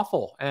feel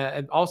awful.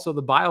 And also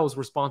the bile is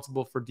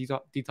responsible for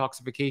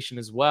detoxification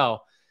as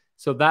well.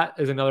 So that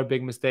is another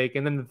big mistake.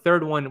 And then the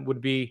third one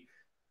would be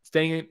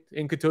staying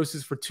in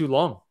ketosis for too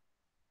long,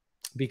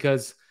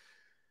 because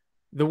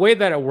the way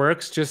that it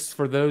works, just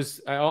for those,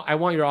 I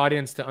want your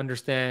audience to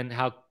understand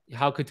how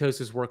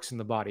ketosis works in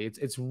the body.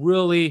 It's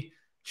really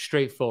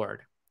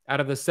straightforward. Out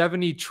of the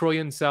 70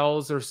 trillion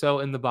cells or so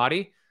in the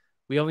body,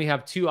 we only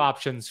have two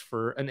options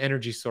for an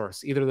energy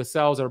source. Either the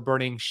cells are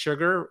burning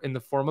sugar in the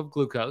form of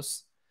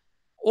glucose,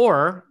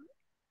 or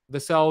the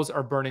cells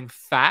are burning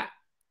fat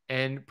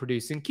and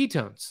producing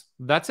ketones.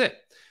 That's it.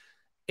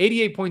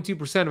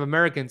 88.2% of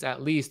Americans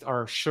at least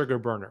are sugar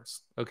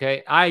burners.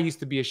 Okay. I used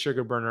to be a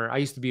sugar burner. I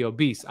used to be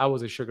obese. I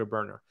was a sugar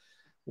burner.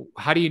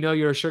 How do you know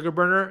you're a sugar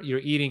burner? You're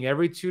eating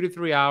every 2 to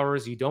 3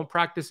 hours. You don't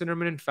practice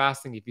intermittent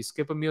fasting. If you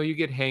skip a meal, you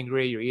get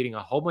hangry. You're eating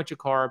a whole bunch of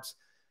carbs.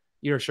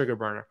 You're a sugar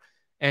burner.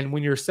 And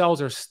when your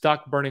cells are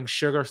stuck burning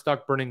sugar,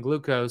 stuck burning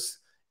glucose,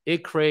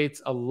 it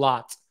creates a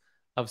lot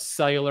of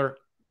cellular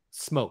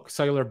smoke,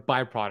 cellular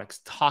byproducts,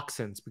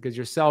 toxins, because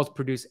your cells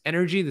produce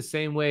energy the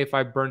same way if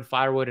I burn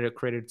firewood and it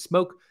created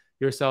smoke,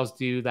 your cells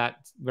do that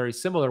very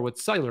similar with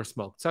cellular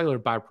smoke, cellular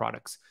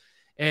byproducts.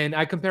 And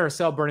I compare a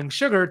cell burning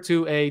sugar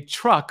to a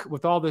truck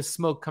with all this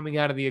smoke coming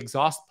out of the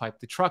exhaust pipe.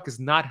 The truck is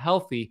not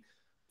healthy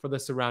for the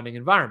surrounding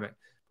environment.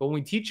 But when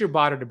we teach your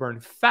body to burn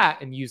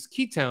fat and use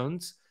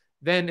ketones,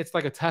 then it's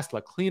like a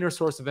Tesla, cleaner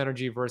source of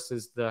energy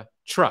versus the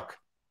truck.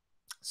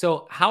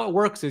 So how it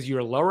works is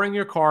you're lowering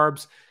your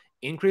carbs,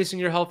 increasing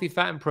your healthy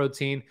fat and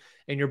protein,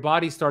 and your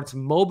body starts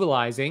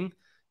mobilizing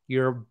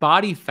your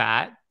body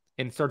fat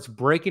and starts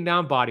breaking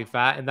down body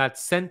fat, and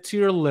that's sent to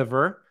your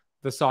liver,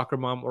 the soccer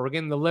mom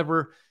organ. The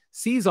liver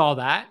sees all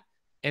that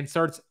and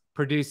starts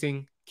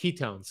producing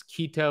ketones,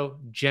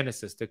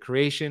 ketogenesis, the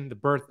creation, the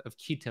birth of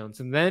ketones.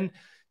 And then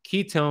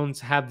ketones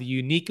have the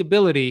unique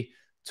ability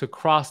to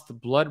cross the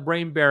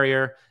blood-brain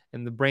barrier,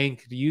 and the brain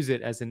could use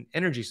it as an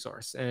energy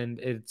source. And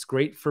it's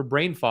great for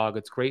brain fog.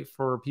 It's great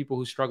for people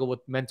who struggle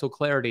with mental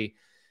clarity.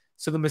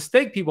 So the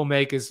mistake people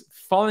make is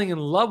falling in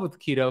love with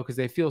keto because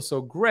they feel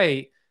so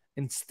great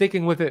and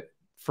sticking with it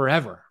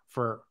forever,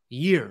 for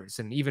years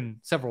and even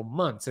several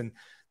months. And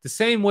the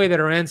same way that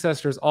our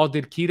ancestors all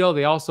did keto,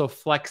 they also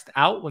flexed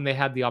out when they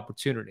had the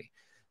opportunity.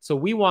 So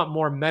we want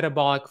more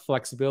metabolic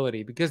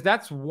flexibility, because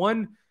that's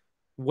one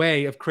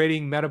way of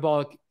creating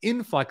metabolic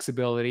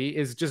inflexibility,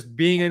 is just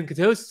being in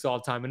ketosis all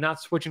the time and not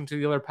switching to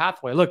the other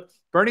pathway. Look,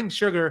 burning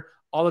sugar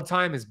all the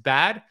time is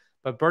bad,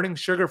 but burning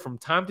sugar from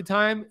time to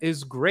time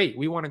is great.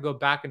 We want to go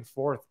back and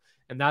forth.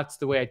 And that's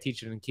the way I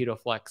teach it in Keto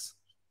Flex.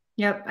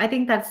 Yep. I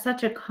think that's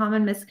such a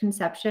common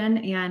misconception.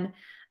 And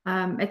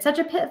it's such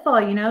a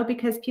pitfall,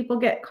 because people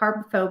get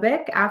carb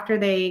phobic after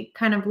they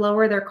kind of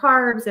lower their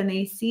carbs and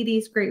they see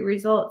these great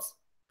results.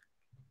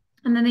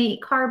 And then they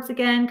eat carbs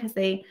again because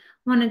they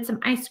wanted some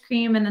ice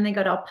cream, and then they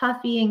got all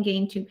puffy and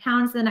gain 2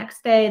 pounds the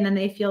next day. And then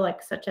they feel like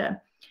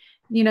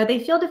they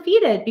feel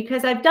defeated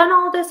because I've done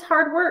all this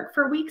hard work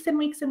for weeks and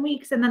weeks and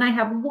weeks. And then I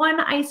have one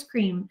ice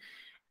cream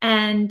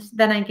and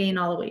then I gain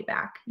all the way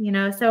back,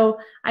 So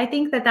I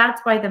think that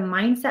that's why the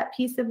mindset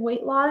piece of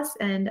weight loss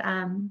and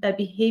the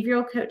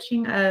behavioral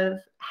coaching of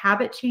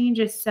habit change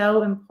is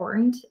so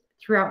important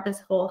throughout this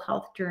whole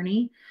health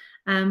journey.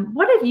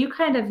 What have you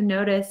kind of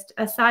noticed,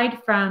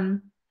 aside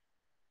from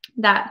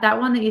that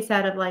one that you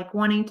said of like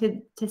wanting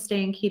to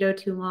stay in keto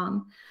too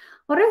long?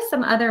 What are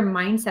some other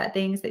mindset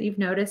things that you've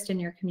noticed in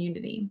your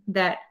community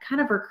that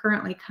kind of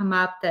recurrently come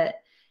up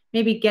that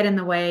maybe get in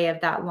the way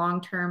of that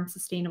long-term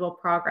sustainable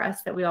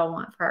progress that we all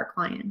want for our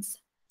clients?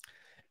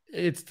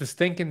 It's the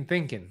stinking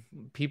thinking.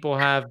 People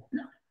have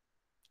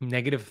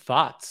negative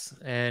thoughts,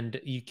 and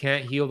you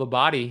can't heal the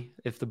body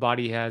if the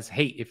body has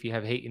hate, if you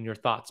have hate in your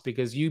thoughts,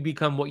 because you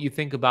become what you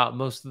think about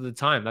most of the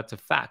time. That's a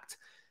fact.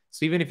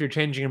 So even if you're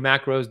changing your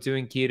macros,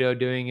 doing keto,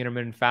 doing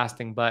intermittent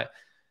fasting, but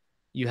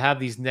you have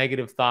these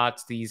negative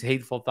thoughts, these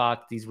hateful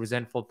thoughts, these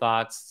resentful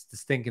thoughts,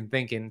 this thinking,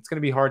 it's going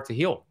to be hard to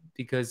heal,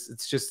 because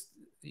it's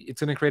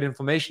going to create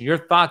inflammation. Your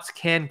thoughts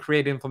can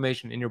create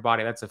inflammation in your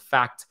body. That's a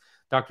fact.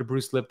 Dr.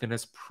 Bruce Lipton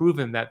has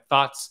proven that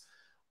thoughts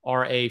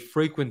are a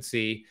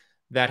frequency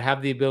that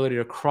have the ability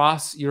to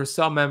cross your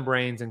cell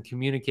membranes and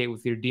communicate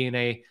with your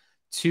DNA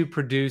to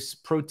produce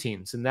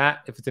proteins. And that,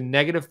 if it's a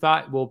negative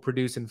thought, will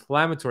produce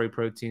inflammatory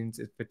proteins.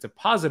 If it's a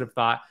positive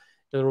thought,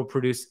 it will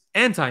produce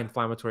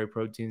anti-inflammatory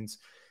proteins.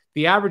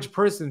 The average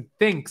person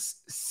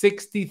thinks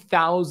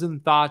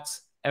 60,000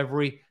 thoughts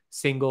every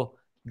single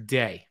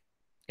day.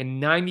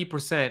 And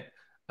 90%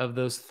 of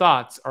those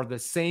thoughts are the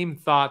same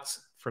thoughts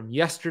from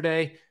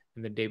yesterday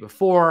and the day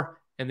before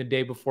and the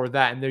day before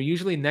that. And they're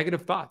usually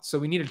negative thoughts. So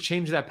we need to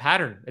change that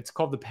pattern. It's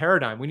called the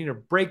paradigm. We need to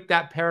break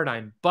that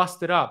paradigm,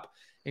 bust it up,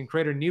 and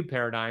create a new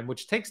paradigm,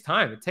 which takes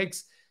time. It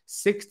takes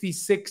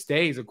 66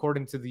 days,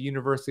 according to the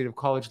University of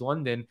College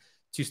London,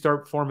 to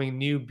start forming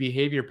new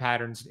behavior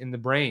patterns in the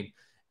brain.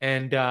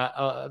 And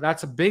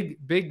that's a big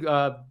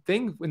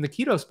thing in the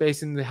keto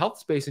space, in the health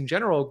space in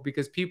general,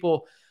 because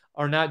people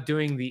are not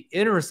doing the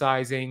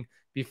exercising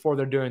before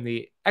they're doing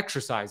the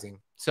exercising.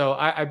 So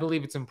I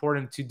believe it's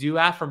important to do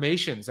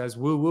affirmations, as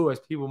woo-woo as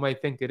people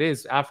might think it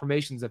is.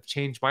 Affirmations have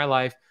changed my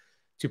life,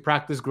 to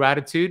practice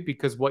gratitude,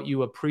 because what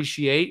you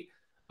appreciate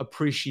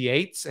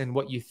appreciates, and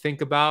what you think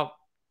about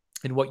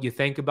and what you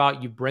think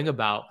about, you bring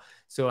about.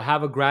 So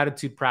have a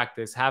gratitude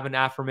practice, have an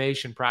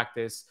affirmation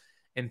practice,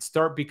 and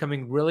start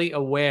becoming really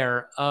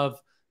aware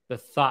of the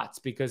thoughts,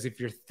 because if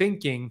your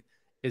thinking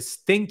is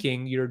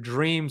stinking, your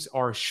dreams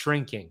are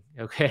shrinking.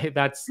 Okay.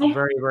 That's a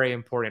very, very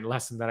important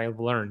lesson that I've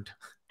learned.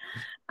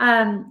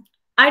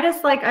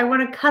 I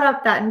want to cut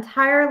up that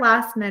entire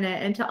last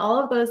minute into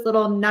all of those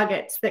little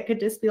nuggets that could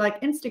just be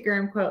like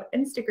Instagram quote,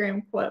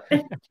 Instagram quote.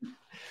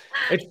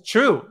 It's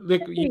true.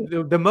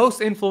 The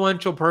most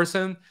influential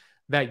person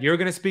that you're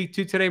going to speak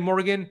to today,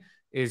 Morgan,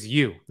 is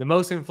you. The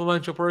most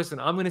influential person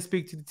I'm going to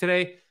speak to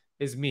today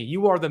is me.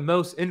 You are the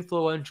most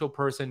influential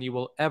person you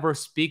will ever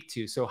speak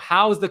to. So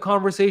how's the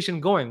conversation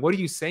going? What are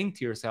you saying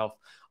to yourself?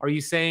 Are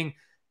you saying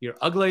you're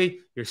ugly,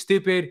 you're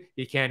stupid,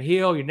 you can't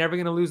heal, you're never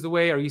going to lose the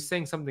weight? Are you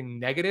saying something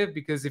negative?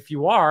 Because if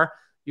you are,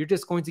 you're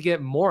just going to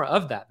get more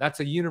of that. That's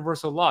a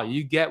universal law.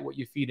 You get what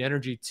you feed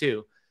energy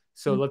to.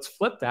 So let's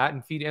flip that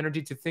and feed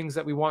energy to things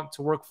that we want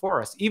to work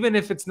for us. Even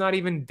if it's not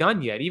even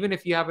done yet, even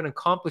if you haven't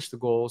accomplished the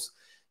goals,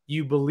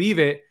 you believe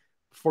it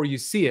before you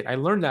see it. I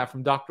learned that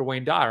from Dr.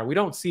 Wayne Dyer. We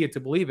don't see it to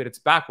believe it. It's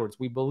backwards.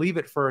 We believe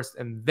it first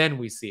and then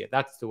we see it.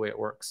 That's the way it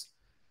works.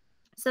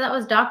 So that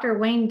was Dr.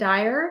 Wayne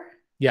Dyer?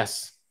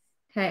 Yes.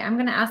 Okay. I'm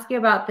going to ask you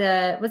about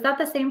was that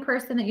the same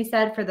person that you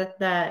said for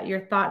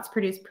your thoughts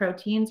produce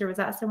proteins, or was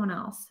that someone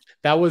else?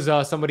 That was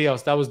somebody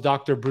else. That was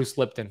Dr. Bruce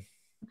Lipton.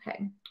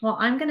 Okay. Well,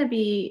 I'm going to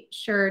be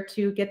sure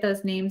to get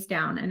those names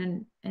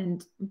down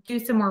and do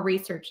some more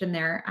research in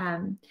there.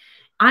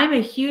 I'm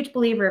a huge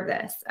believer of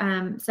this.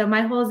 So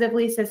my whole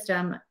Zivli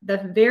system,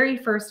 the very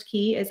first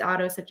key is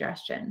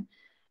autosuggestion.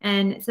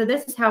 And so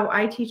this is how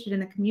I teach it in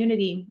the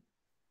community.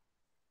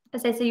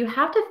 As I say, you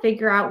have to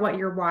figure out what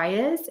your why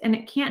is, and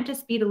it can't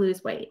just be to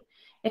lose weight.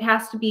 It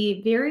has to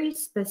be very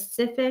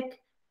specific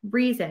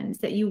reasons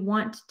that you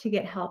want to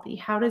get healthy.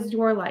 How does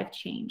your life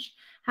change?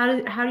 How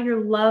do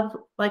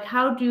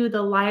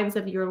the lives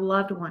of your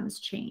loved ones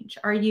change?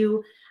 Are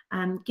you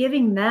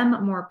giving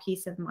them more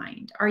peace of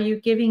mind? Are you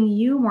giving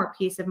you more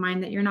peace of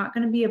mind that you're not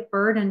going to be a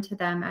burden to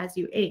them as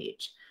you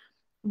age?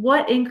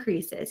 What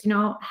increases?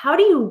 How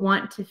do you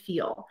want to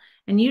feel?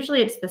 And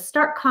usually it's the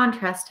stark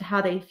contrast to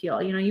how they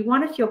feel. You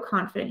want to feel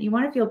confident. You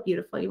want to feel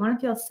beautiful. You want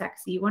to feel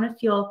sexy. You want to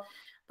feel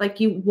like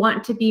you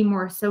want to be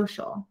more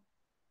social.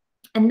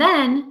 And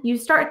then you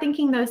start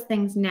thinking those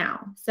things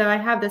now. So I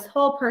have this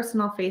whole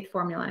personal faith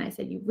formula. And I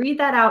said, you read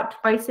that out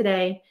twice a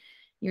day.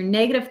 Your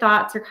negative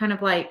thoughts are kind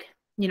of like,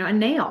 a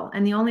nail.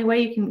 And the only way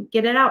you can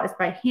get it out is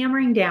by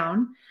hammering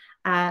down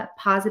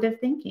positive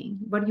thinking.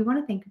 What do you want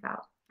to think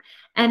about?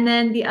 And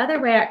then the other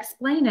way I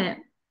explain it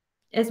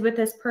is with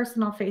this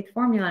personal faith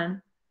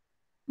formula.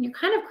 You're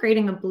kind of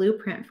creating a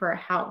blueprint for a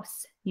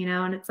house,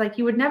 and it's like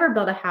you would never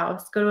build a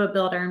house, go to a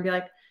builder and be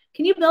like,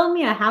 can you build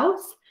me a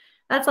house?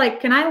 That's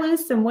like, can I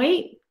lose some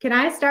weight? Can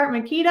I start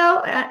my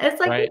keto? It's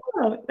like, right.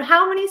 No.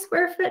 How many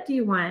square foot do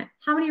you want?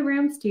 How many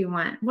rooms do you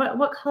want?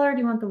 What color do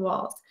you want the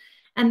walls?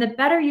 And the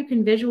better you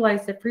can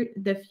visualize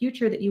the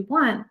future that you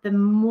want, the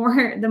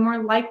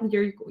more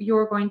likely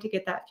you're going to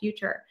get that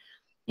future.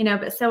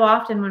 But so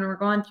often when we're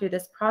going through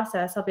this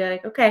process, I'll be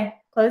like, okay,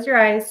 close your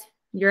eyes.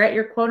 You're at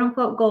your quote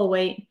unquote goal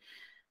weight.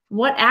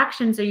 What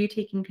actions are you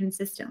taking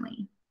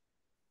consistently?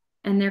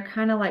 And they're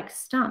kind of like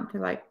stumped.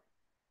 They're like,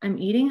 I'm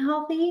eating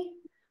healthy.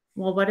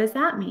 Well, what does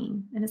that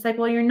mean? And it's like,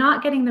 well, you're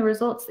not getting the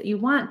results that you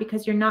want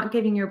because you're not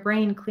giving your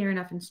brain clear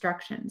enough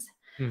instructions.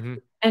 Mm-hmm.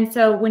 And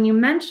so when you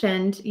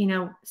mentioned,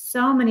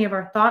 so many of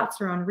our thoughts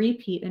are on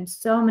repeat and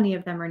so many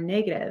of them are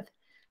negative.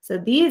 So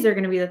these are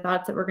going to be the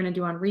thoughts that we're going to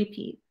do on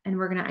repeat. And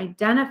we're going to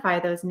identify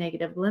those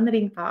negative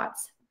limiting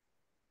thoughts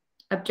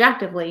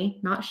objectively,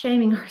 not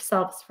shaming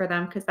ourselves for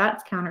them because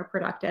that's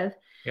counterproductive.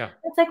 Yeah.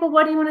 It's like, well,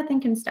 what do you want to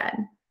think instead?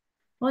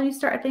 Well, you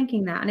start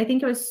thinking that. And I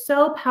think it was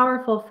so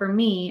powerful for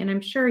me, and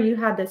I'm sure you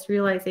had this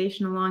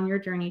realization along your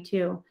journey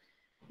too,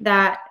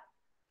 that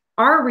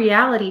our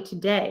reality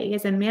today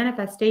is a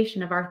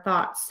manifestation of our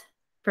thoughts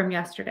from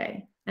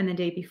yesterday and the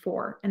day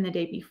before and the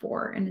day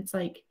before. And it's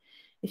like,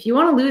 if you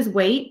want to lose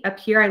weight up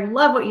here, I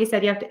love what you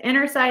said. You have to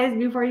exercise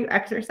before you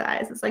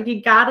exercise. It's like,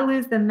 you got to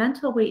lose the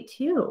mental weight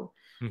too.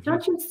 Mm-hmm.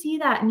 Don't you see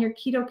that in your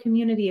keto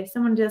community? If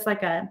someone does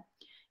like a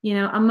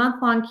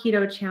month-long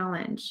keto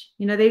challenge,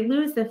 they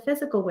lose the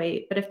physical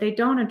weight, but if they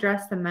don't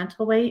address the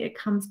mental weight, it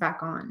comes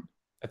back on.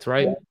 That's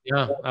right.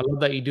 Yeah. I love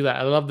that you do that.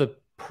 I love the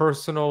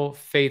personal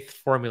faith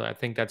formula. I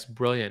think that's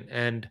brilliant.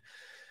 And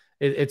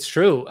it's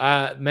true.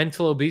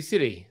 Mental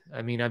obesity.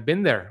 I mean, I've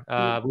been there.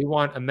 We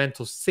want a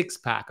mental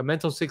six-pack. A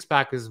mental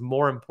six-pack is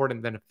more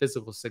important than a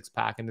physical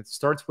six-pack. And it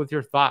starts with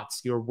your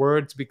thoughts. Your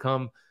words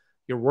become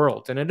your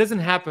world. And it doesn't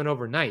happen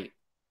overnight.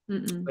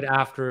 Mm-mm. But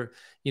after,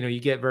 you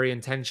get very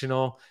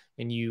intentional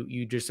and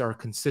you just are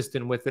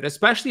consistent with it,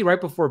 especially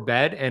right before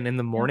bed and in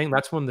the morning. Yeah.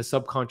 That's when the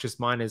subconscious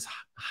mind is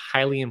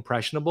highly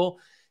impressionable.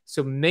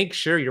 So make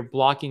sure you're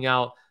blocking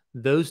out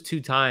those 2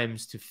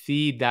 times to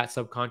feed that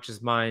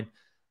subconscious mind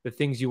the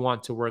things you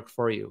want to work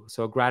for you.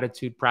 So a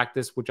gratitude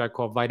practice, which I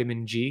call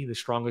vitamin G, the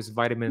strongest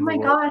vitamin in the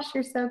world. Oh my gosh,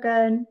 you're so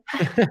good.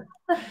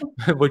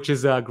 Which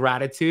is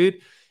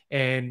gratitude,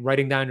 and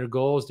writing down your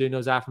goals, doing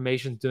those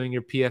affirmations, doing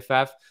your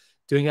PFF,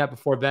 doing that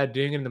before bed,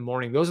 doing it in the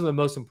morning. Those are the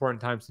most important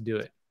times to do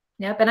it.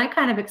 Yep. And I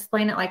kind of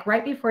explain it like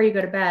right before you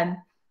go to bed,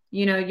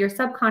 your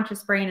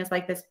subconscious brain is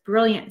like this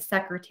brilliant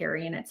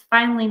secretary, and it's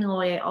filing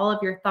away all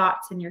of your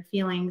thoughts and your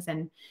feelings.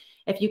 And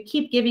if you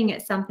keep giving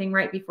it something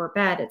right before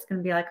bed, it's going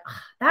to be like,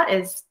 oh,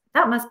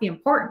 that must be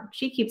important.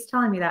 She keeps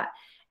telling me that.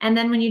 And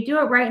then when you do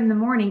it right in the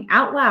morning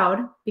out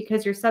loud,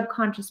 because your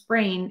subconscious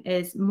brain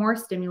is more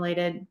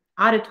stimulated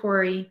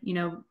auditory,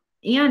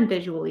 and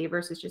visually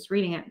versus just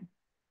reading it.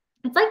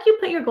 It's like you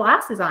put your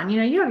glasses on,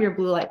 you have your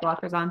blue light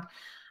blockers on.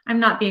 I'm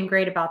not being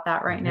great about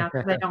that right now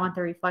because I don't want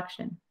the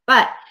reflection,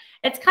 but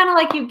it's kind of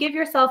like you give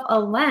yourself a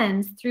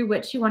lens through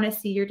which you want to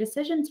see your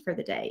decisions for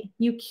the day.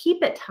 You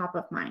keep it top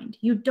of mind.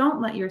 You don't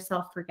let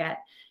yourself forget.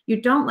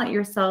 You don't let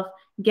yourself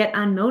get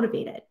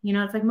unmotivated.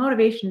 It's like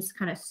motivation is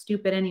kind of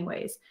stupid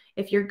anyways.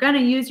 If you're going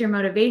to use your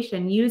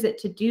motivation, use it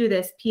to do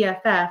this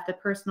PFF, the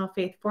personal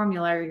faith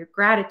formula, or your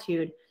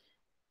gratitude.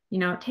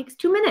 It takes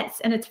 2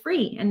 minutes and it's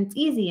free and it's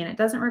easy and it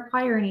doesn't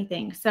require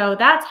anything. So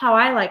that's how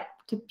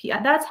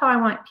that's how I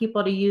want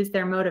people to use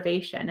their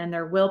motivation and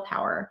their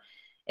willpower,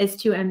 is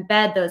to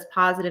embed those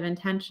positive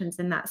intentions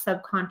in that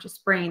subconscious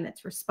brain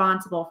that's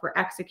responsible for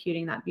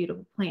executing that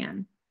beautiful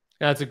plan.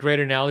 That's a great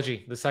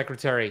analogy. The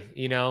secretary,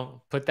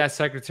 put that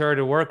secretary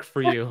to work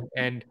for you.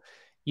 And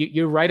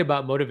you're right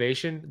about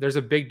motivation. There's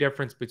a big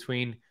difference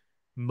between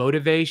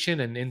motivation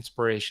and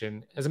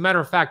inspiration. As a matter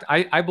of fact,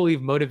 I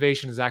believe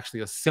motivation is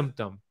actually a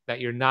symptom that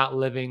you're not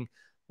living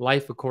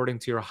life according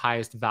to your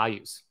highest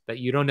values, that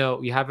you don't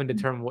know, you haven't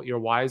determined what your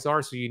whys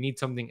are. So you need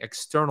something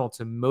external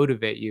to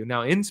motivate you.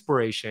 Now,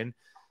 inspiration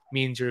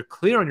means you're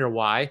clear on your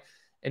why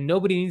and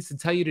nobody needs to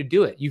tell you to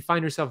do it. You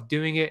find yourself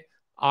doing it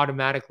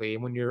automatically.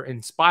 And when you're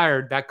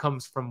inspired, that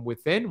comes from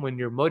within. When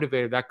you're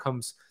motivated, that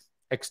comes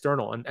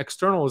external, and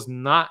external is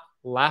not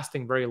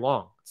lasting very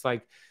long. It's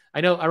like, I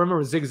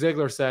remember Zig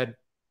Ziglar said,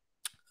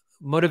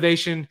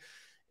 motivation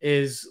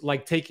is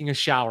like taking a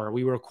shower.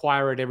 We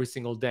require it every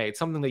single day. It's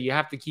something that you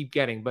have to keep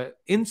getting, but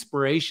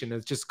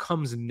inspiration just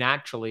comes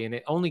naturally. And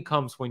it only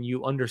comes when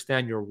you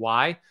understand your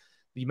why.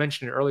 You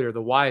mentioned it earlier.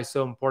 The why is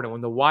so important.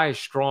 When the why is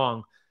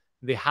strong,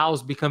 the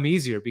hows become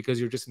easier because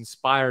you're just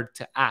inspired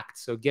to act.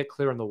 So get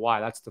clear on the why.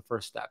 That's the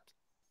first step.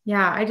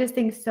 Yeah. I just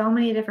think so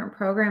many different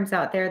programs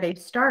out there, they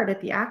start at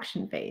the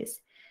action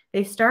phase.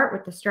 They start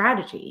with the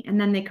strategy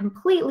and then they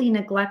completely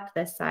neglect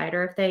this side.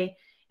 Or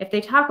if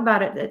they talk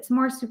about it, it's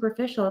more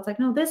superficial. It's like,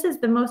 no, this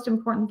is the most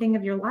important thing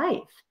of your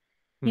life.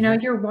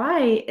 Your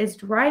why is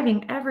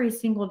driving every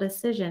single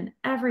decision,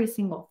 every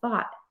single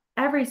thought,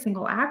 every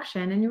single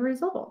action, and your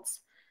results.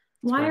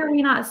 Why are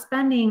we not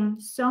spending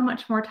so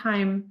much more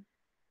time,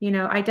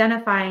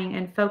 identifying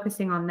and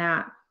focusing on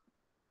that?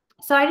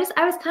 So I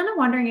was kind of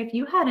wondering if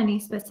you had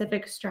any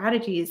specific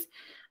strategies.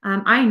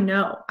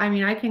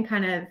 I can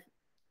kind of,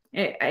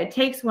 it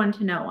takes one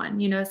to know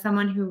one,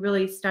 someone who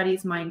really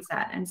studies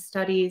mindset and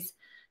studies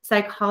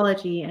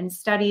psychology and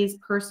studies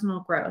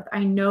personal growth.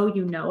 I know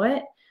you know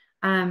it.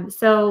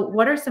 So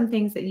what are some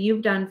things that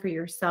you've done for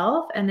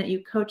yourself and that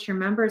you coach your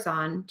members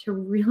on to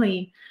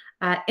really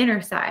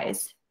inner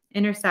size?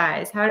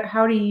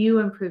 How do you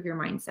improve your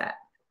mindset?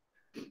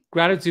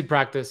 Gratitude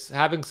practice,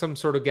 having some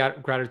sort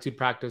of gratitude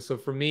practice. So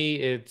for me,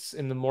 it's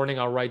in the morning,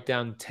 I'll write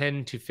down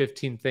 10 to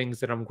 15 things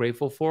that I'm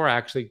grateful for. I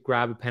actually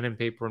grab a pen and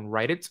paper and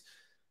write it.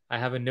 I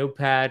have a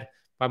notepad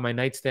by my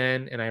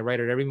nightstand, and I write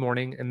it every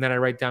morning. And then I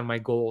write down my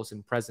goals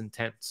in present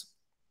tense.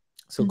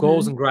 So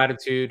goals and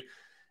gratitude.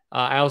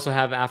 I also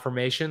have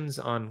affirmations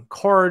on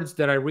cards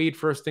that I read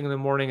first thing in the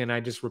morning, and I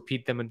just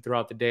repeat them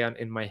throughout the day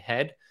in my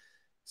head.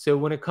 So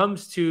when it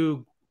comes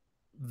to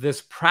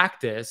this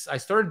practice, I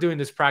started doing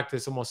this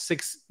practice almost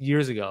 6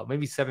 years ago,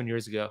 maybe 7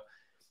 years ago.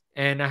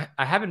 And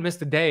I haven't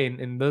missed a day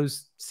in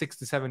those 6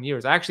 to 7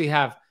 years. I actually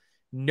have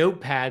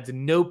notepads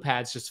and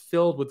notepads just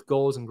filled with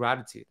goals and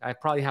gratitude. I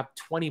probably have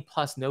 20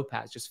 plus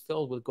notepads just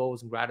filled with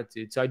goals and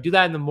gratitude. So I do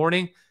that in the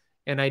morning,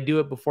 and I do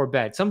it before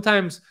bed.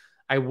 Sometimes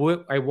I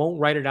won't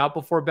write it out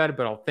before bed,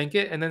 but I'll think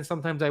it. And then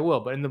sometimes I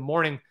will. But in the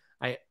morning,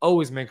 I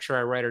always make sure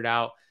I write it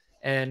out.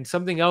 And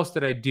something else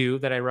that I do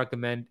that I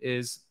recommend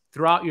is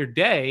throughout your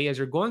day, as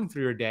you're going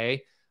through your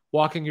day,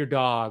 walking your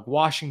dog,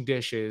 washing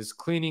dishes,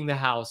 cleaning the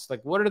house.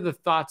 Like, what are the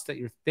thoughts that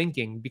you're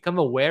thinking? Become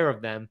aware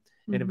of them.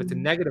 And if it's a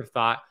negative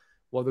thought,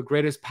 well, the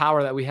greatest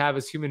power that we have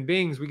as human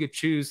beings, we could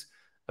choose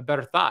a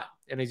better thought.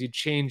 And as you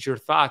change your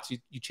thoughts,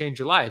 you change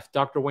your life.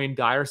 Dr. Wayne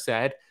Dyer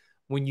said,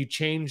 when you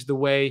change the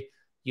way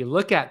you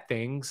look at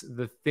things,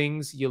 the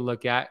things you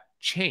look at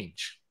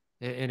change.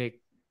 And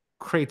it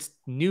creates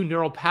new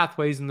neural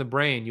pathways in the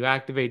brain. You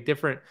activate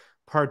different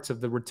parts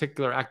of the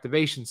reticular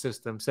activation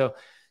system. So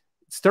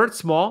start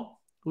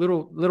small,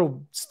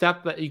 little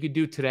step that you could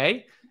do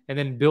today, and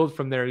then build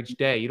from there each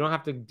day. You don't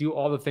have to do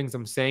all the things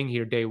I'm saying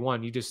here day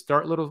one. You just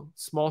start little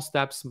small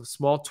steps,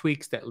 small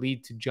tweaks that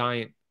lead to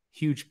giant,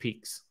 huge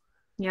peaks.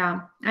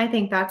 Yeah, I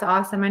think that's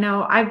awesome. I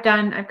know I've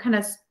kind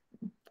of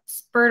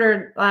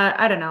spurted,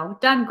 I don't know,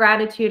 done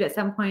gratitude at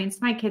some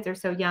points. My kids are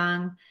so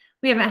young.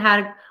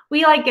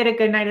 We like get a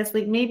good night of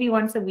sleep, maybe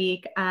once a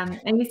week. I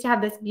used to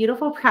have this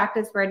beautiful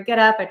practice where I'd get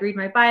up, I'd read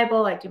my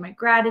Bible, I'd do my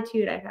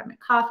gratitude, I'd have my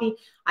coffee.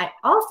 I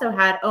also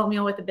had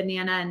oatmeal with a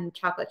banana and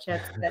chocolate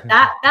chips, but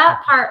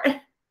that part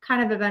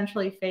kind of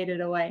eventually faded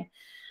away.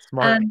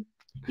 Smart.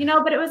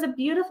 But it was a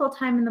beautiful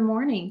time in the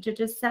morning to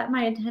just set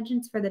my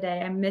intentions for the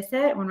day. I miss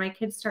it when my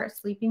kids start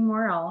sleeping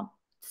more. I'll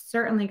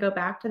certainly go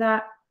back to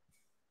that.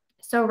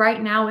 So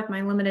right now with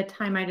my limited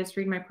time, I just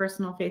read my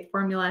personal faith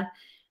formula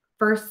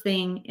first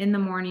thing in the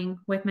morning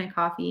with my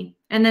coffee.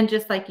 And then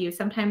just like you,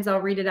 sometimes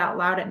I'll read it out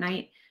loud at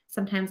night.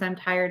 Sometimes I'm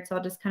tired, so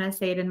I'll just kind of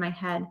say it in my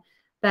head.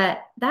 But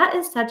that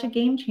is such a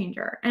game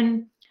changer.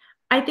 And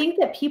I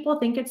think that people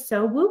think it's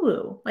so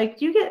woo-woo. Like,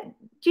 do you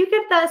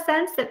get that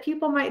sense that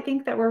people might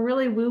think that we're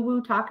really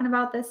woo-woo talking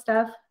about this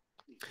stuff?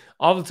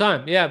 All the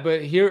time. Yeah.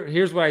 But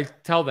here's what I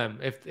tell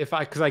them.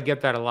 Because I get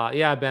that a lot.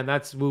 Yeah, Ben,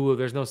 that's woo-woo.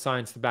 There's no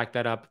science to back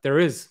that up. There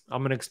is.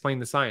 I'm going to explain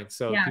the science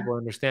so people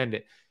understand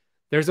it.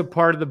 There's a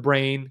part of the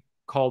brain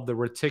called the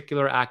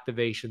reticular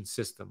activation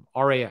system,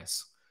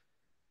 RAS.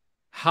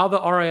 How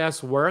the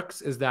RAS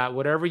works is that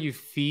whatever you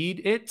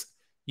feed it,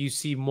 you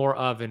see more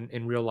of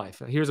in real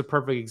life. Here's a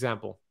perfect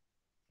example.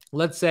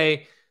 Let's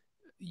say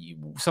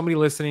somebody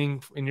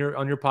listening on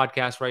your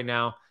podcast right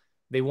now,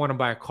 they want to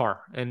buy a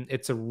car, and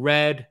it's a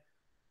red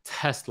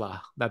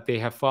Tesla that they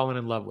have fallen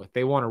in love with.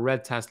 They want a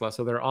red Tesla.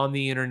 So they're on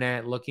the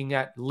internet looking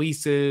at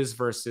leases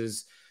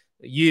versus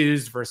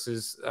used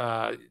versus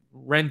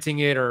renting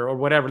it or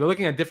whatever. They're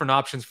looking at different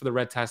options for the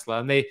red Tesla,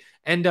 and they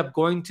end up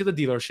going to the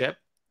dealership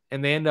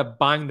and they end up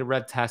buying the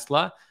red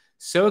Tesla.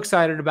 So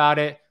excited about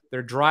it.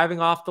 They're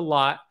driving off the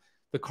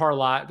car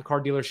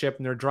dealership,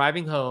 and they're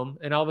driving home,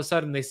 and all of a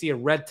sudden they see a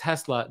red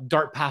Tesla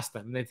dart past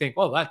them, and they think,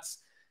 oh, that's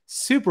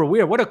super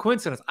weird. What a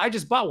coincidence. I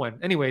just bought one.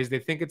 Anyways, they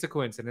think it's a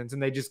coincidence,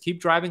 and they just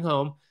keep driving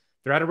home.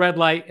 They're at a red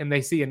light, and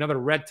they see another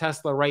red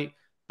Tesla right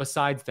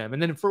besides them.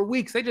 And then for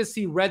weeks, they just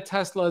see red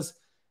Teslas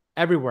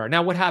everywhere.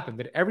 Now, what happened?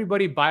 Did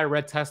everybody buy a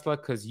red Tesla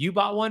because you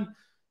bought one?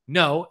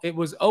 No, it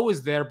was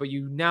always there, but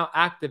you now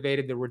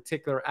activated the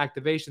reticular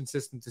activation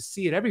system to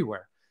see it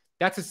everywhere.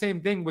 That's the same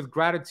thing with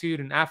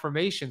gratitude and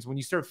affirmations. When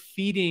you start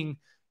feeding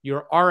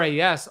your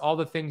RAS all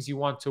the things you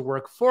want to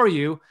work for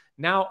you,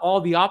 now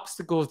all the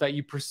obstacles that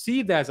you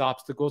perceived as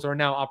obstacles are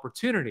now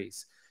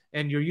opportunities,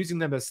 and you're using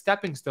them as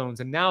stepping stones.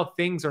 And now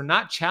things are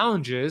not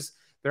challenges.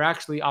 They're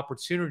actually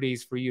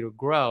opportunities for you to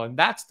grow. And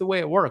that's the way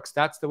it works.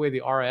 That's the way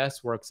the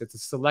RAS works. It's a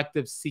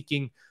selective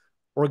seeking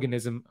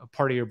organism, a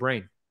part of your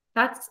brain.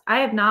 I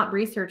have not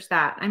researched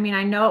that. I mean,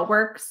 I know it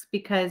works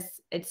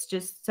because it's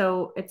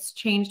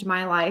changed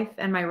my life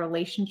and my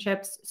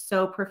relationships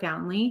so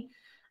profoundly.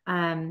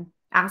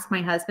 Ask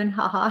my husband,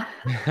 haha.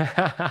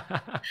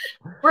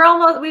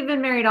 We've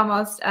been married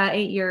almost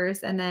 8 years,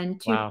 and then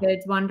two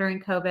kids, one during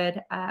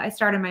COVID. I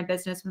started my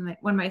business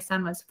when my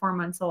son was 4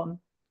 months old.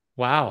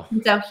 Wow.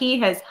 And so he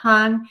has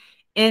hung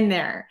in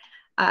there.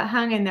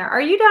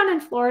 Are you down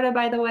in Florida,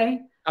 by the way?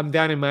 I'm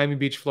down in Miami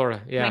Beach,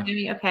 Florida. Yeah.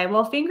 Miami. Okay.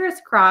 Well, fingers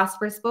crossed.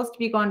 We're supposed to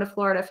be going to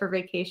Florida for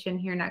vacation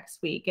here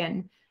next week.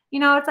 And,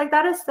 it's like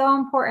that is so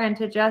important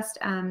to just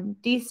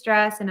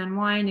de-stress and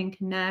unwind and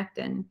connect.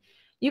 And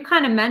you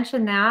kind of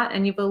mentioned that,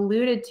 and you've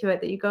alluded to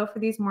it, that you go for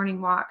these morning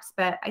walks.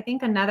 But I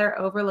think another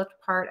overlooked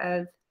part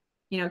of,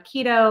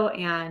 keto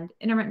and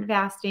intermittent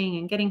fasting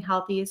and getting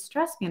healthy is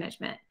stress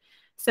management.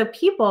 So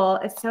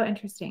it's so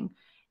interesting.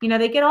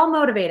 They get all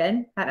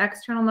motivated, that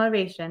external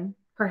motivation,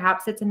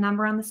 Perhaps it's a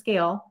number on the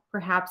scale.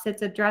 Perhaps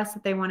it's a dress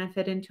that they want to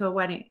fit into a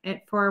wedding,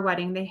 for a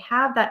wedding. They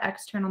have that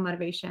external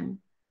motivation.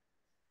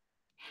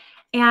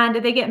 And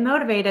they get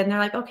motivated and they're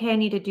like, okay, I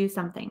need to do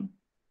something.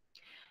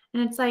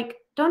 And it's like,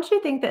 don't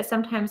you think that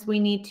sometimes we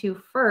need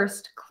to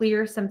first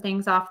clear some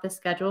things off the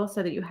schedule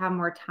so that you have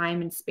more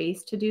time and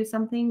space to do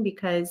something?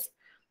 Because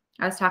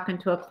I was talking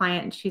to a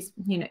client and she's,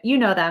 you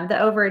know them, the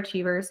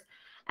overachievers.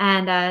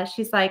 And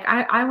she's like,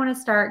 I want to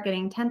start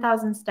getting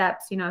 10,000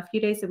 steps, a few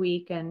days a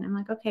week. And I'm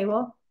like, okay,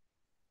 well,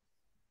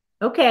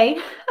 okay,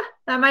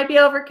 that might be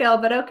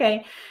overkill, but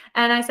okay.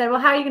 And I said, well,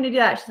 how are you going to do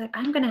that? She's like,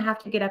 I'm going to have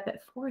to get up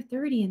at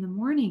 4:30 in the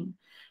morning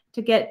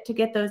to get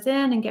those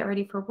in and get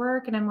ready for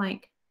work. And I'm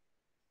like,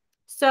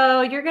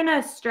 so you're going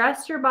to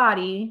stress your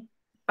body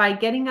by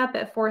getting up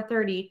at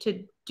 4:30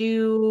 to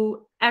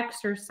do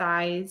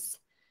exercise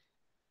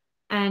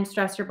and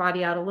stress your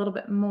body out a little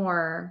bit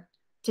more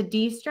to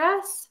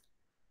de-stress?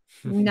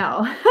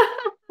 No.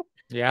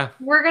 Yeah.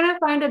 We're going to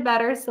find a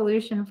better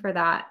solution for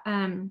that.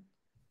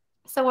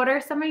 So what are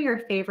some of your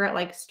favorite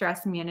like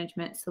stress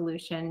management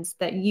solutions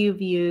that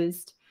you've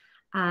used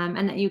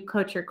and that you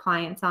coach your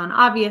clients on?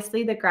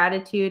 Obviously, the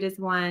gratitude is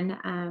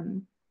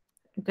one.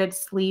 Good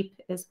sleep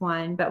is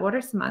one. But what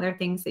are some other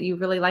things that you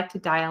really like to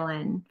dial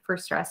in for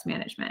stress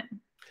management?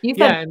 You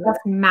said stress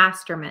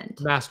masterment.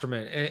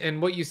 Masterment.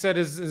 And what you said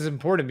is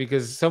important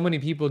because so many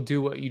people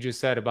do what you just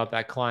said about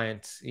that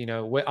client. I'm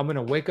going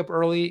to wake up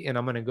early and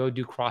I'm going to go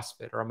do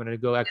CrossFit or I'm going to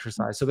go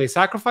exercise. So they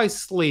sacrifice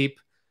sleep,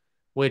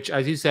 which,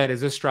 as you said,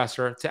 is a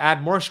stressor, to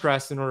add more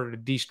stress in order to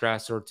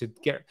de-stress or to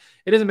get,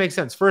 it doesn't make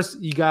sense. First,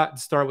 you got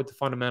to start with the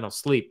fundamental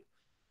sleep.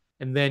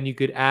 And then you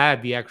could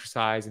add the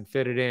exercise and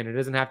fit it in. It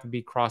doesn't have to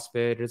be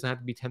CrossFit. It doesn't have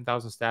to be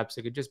 10,000 steps.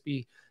 It could just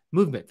be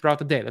movement throughout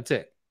the day. That's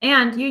it.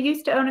 And you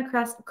used to own a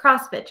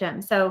CrossFit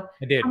gym. So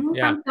I did.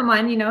 Yeah. From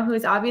someone, who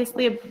is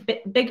obviously a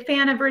big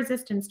fan of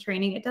resistance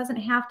training, it doesn't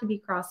have to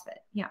be CrossFit.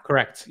 Yeah.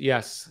 Correct.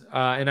 Yes.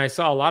 And I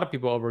saw a lot of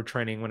people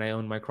overtraining when I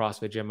owned my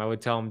CrossFit gym. I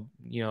would tell them,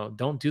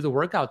 don't do the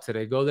workout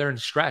today. Go there and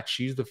stretch.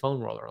 Use the foam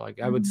roller.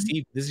 Like I would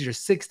see, this is your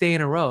 6th day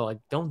in a row. Like,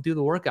 don't do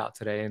the workout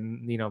today.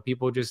 And,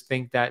 people just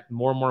think that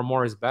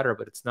more is better,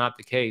 but it's not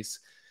the case.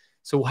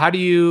 So how do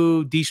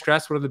you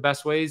de-stress? What are the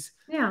best ways?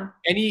 Yeah.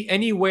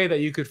 Any way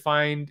that you could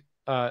find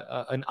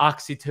an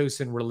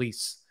oxytocin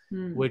release,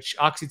 which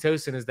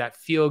oxytocin is that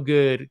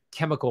feel-good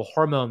chemical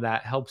hormone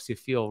that helps you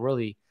feel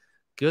really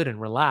good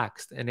and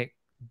relaxed. And it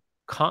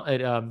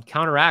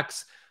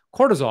counteracts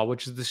cortisol,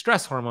 which is the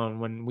stress hormone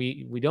when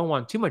we don't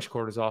want too much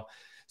cortisol.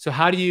 So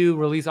how do you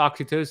release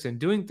oxytocin?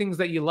 Doing things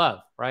that you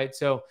love, right?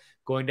 So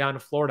going down to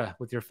Florida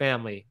with your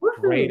family,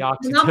 great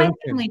oxytocin. Not my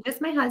family,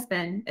 just my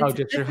husband.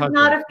 Just your husband.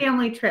 Not a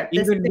family trip.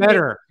 Even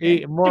better.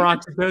 More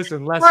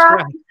oxytocin, less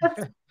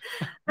stress.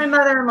 My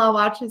mother-in-law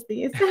watches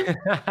these.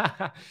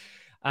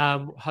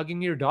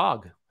 Hugging your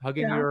dog,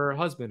 hugging your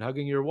husband,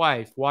 hugging your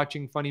wife,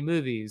 watching funny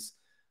movies.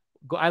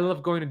 I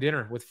love going to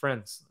dinner with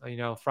friends.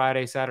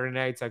 Friday, Saturday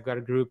nights, I've got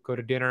a group, go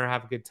to dinner,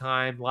 have a good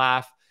time,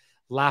 laugh.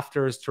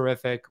 Laughter is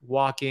terrific.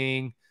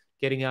 Walking,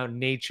 getting out in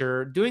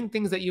nature, doing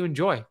things that you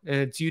enjoy, and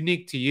it's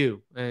unique to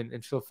you.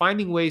 And so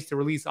finding ways to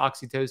release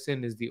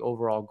oxytocin is the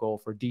overall goal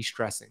for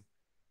de-stressing.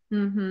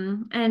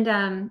 Mm-hmm.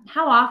 And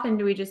how often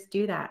do we just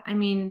do that? I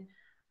mean,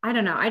 I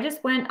don't know. I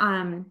just went,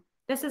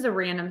 this is a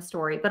random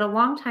story, but a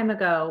long time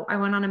ago, I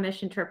went on a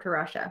mission trip to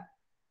Russia.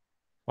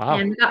 Wow.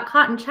 And got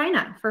caught in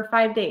China for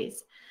 5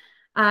 days,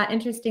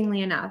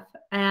 interestingly enough.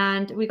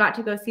 And we got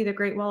to go see the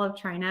Great Wall of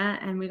China,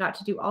 and we got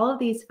to do all of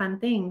these fun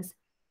things.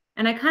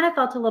 And I kind of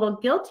felt a little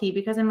guilty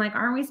because I'm like,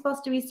 aren't we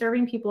supposed to be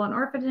serving people in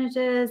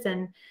orphanages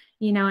and,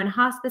 in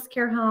hospice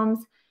care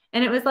homes?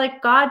 And it was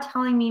like God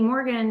telling me,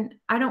 Morgan,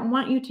 I don't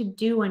want you to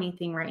do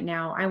anything right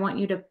now. I want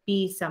you to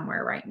be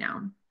somewhere right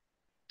now.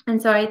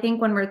 And so I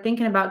think when we're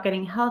thinking about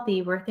getting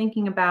healthy, we're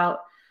thinking about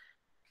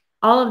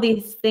all of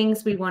these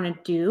things we want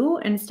to do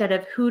instead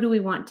of who do we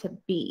want to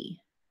be,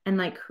 and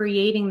like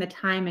creating the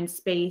time and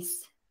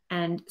space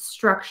and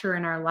structure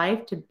in our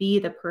life to be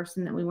the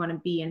person that we want to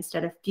be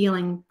instead of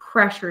feeling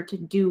pressure to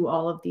do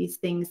all of these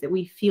things that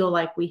we feel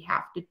like we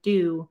have to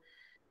do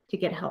to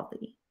get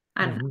healthy.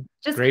 I don't know.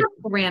 Just kind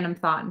of a random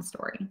thought and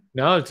story.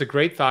 No, it's a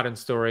great thought and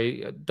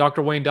story.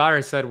 Dr. Wayne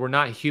Dyer said, we're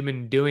not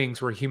human doings,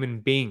 we're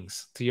human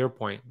beings. To your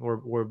point,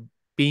 we're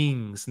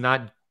beings,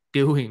 not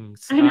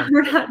doings. I know,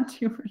 we're not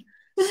doing.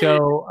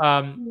 So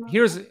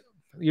here's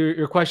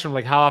your question,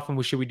 like how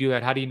often should we do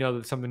that? How do you know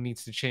that something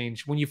needs to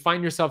change? When you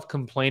find yourself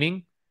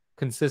complaining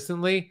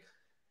consistently,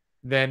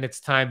 then it's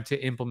time to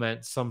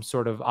implement some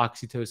sort of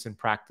oxytocin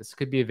practice. It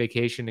could be a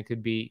vacation. It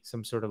could be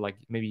some sort of like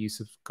maybe you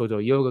go to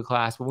a yoga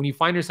class. But when you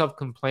find yourself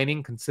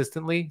complaining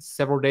consistently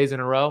several days in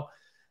a row,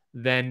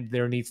 then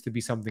there needs to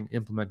be something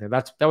implemented.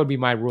 That would be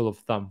my rule of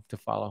thumb to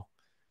follow.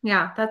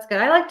 Yeah, that's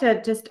good. I like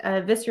to just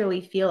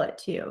viscerally feel it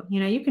too.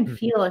 You can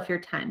feel if you're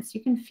tense.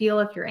 You can feel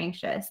if you're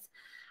anxious.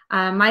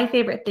 My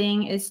favorite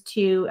thing is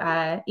to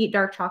eat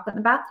dark chocolate in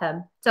the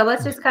bathtub. So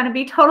let's just kind of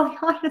be totally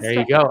honest. There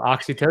you go.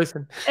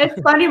 Oxytocin.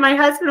 It's funny. My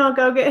husband will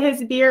go get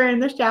his beer in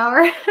the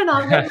shower and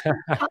I'll get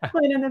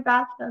chocolate in the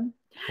bathtub.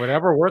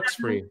 Whatever works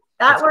for you.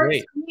 That That's works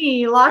great. for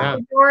me. Lock Yeah,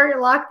 the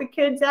door, lock the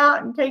kids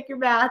out, and take your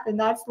bath, and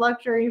that's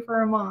luxury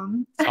for a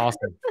mom. it's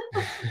awesome.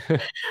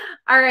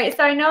 All right,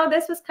 so I know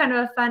this was kind of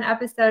a fun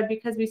episode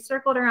because we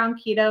circled around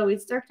keto, we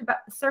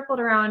circled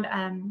around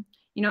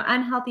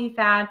unhealthy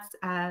fats,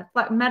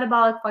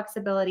 metabolic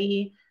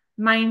flexibility,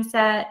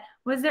 mindset.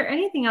 Was there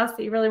anything else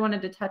that you really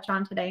wanted to touch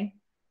on today?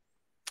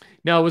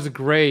 No, it was a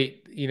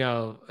great,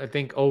 I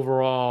think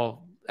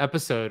overall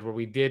episode where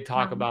we did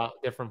talk Yeah, about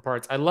different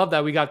parts. I love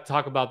that we got to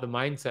talk about the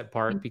mindset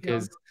part thank you.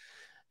 because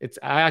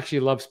I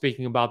actually love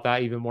speaking about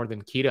that even more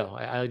than keto.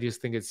 I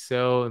just think it's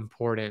so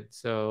important.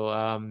 So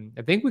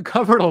I think we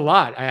covered a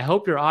lot. I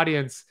hope your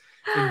audience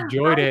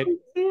enjoyed I it. do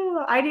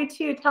too. I do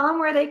too. Tell them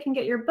where they can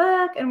get your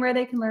book and where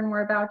they can learn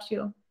more about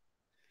you.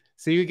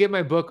 So you get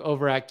my book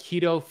over at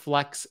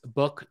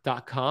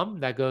ketoflexbook.com.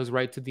 That goes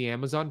right to the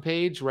Amazon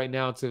page. Right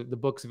now, the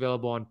book's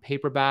available on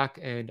paperback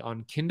and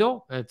on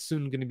Kindle. It's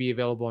soon going to be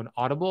available on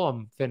Audible.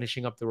 I'm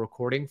finishing up the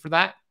recording for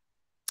that.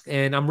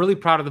 And I'm really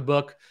proud of the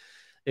book.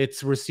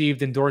 It's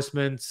received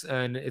endorsements,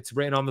 and it's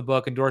written on the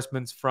book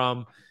endorsements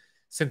from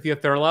Cynthia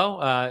Thurlow,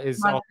 is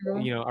Love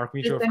also, her. our Just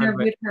mutual friend.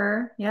 interviewed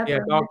her. Yep. Yeah,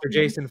 Earlier Dr.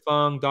 today. Jason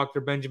Fung, Dr.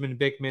 Benjamin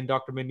Bickman,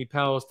 Dr. Mindy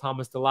Pels,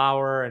 Thomas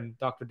DeLauer, and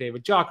Dr.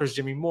 David Jockers,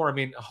 Jimmy Moore. I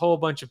mean, a whole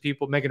bunch of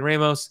people, Megan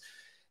Ramos.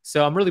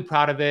 So I'm really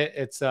proud of it.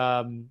 It's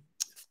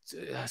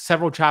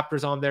several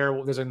chapters on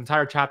there. There's an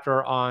entire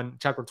chapter on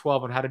chapter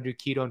 12 on how to do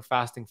keto and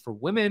fasting for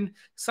women,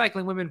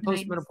 cycling women,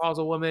 Nice.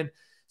 postmenopausal women.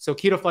 So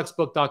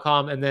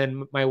ketoflexbook.com. And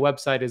then my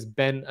website is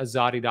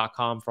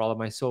benazadi.com for all of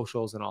my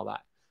socials and all that.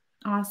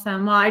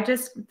 Awesome. Well, I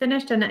just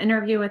finished an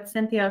interview with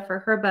Cynthia for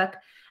her book.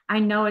 I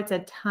know it's a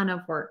ton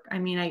of work. I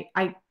mean,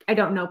 I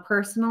don't know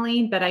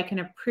personally, but I can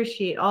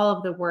appreciate all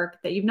of the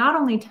work that you've not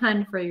only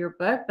done for your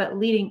book, but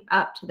leading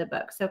up to the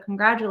book. So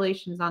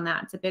congratulations on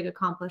that. It's a big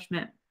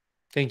accomplishment.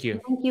 Thank you.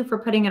 Thank you for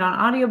putting it on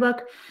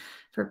audiobook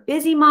for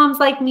busy moms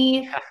like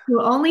me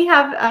who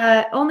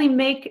only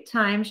make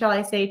time, shall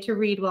I say, to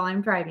read while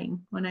I'm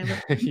driving when I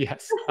listen.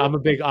 Yes, I'm a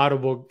big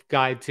Audible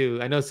guy too.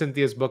 I know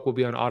Cynthia's book will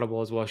be on Audible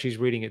as well. She's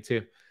reading it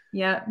too.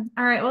 Yeah.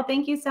 All right. Well,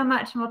 thank you so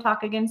much. And we'll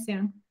talk again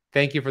soon.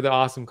 Thank you for the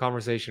awesome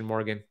conversation,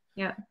 Morgan.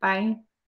 Yeah. Bye.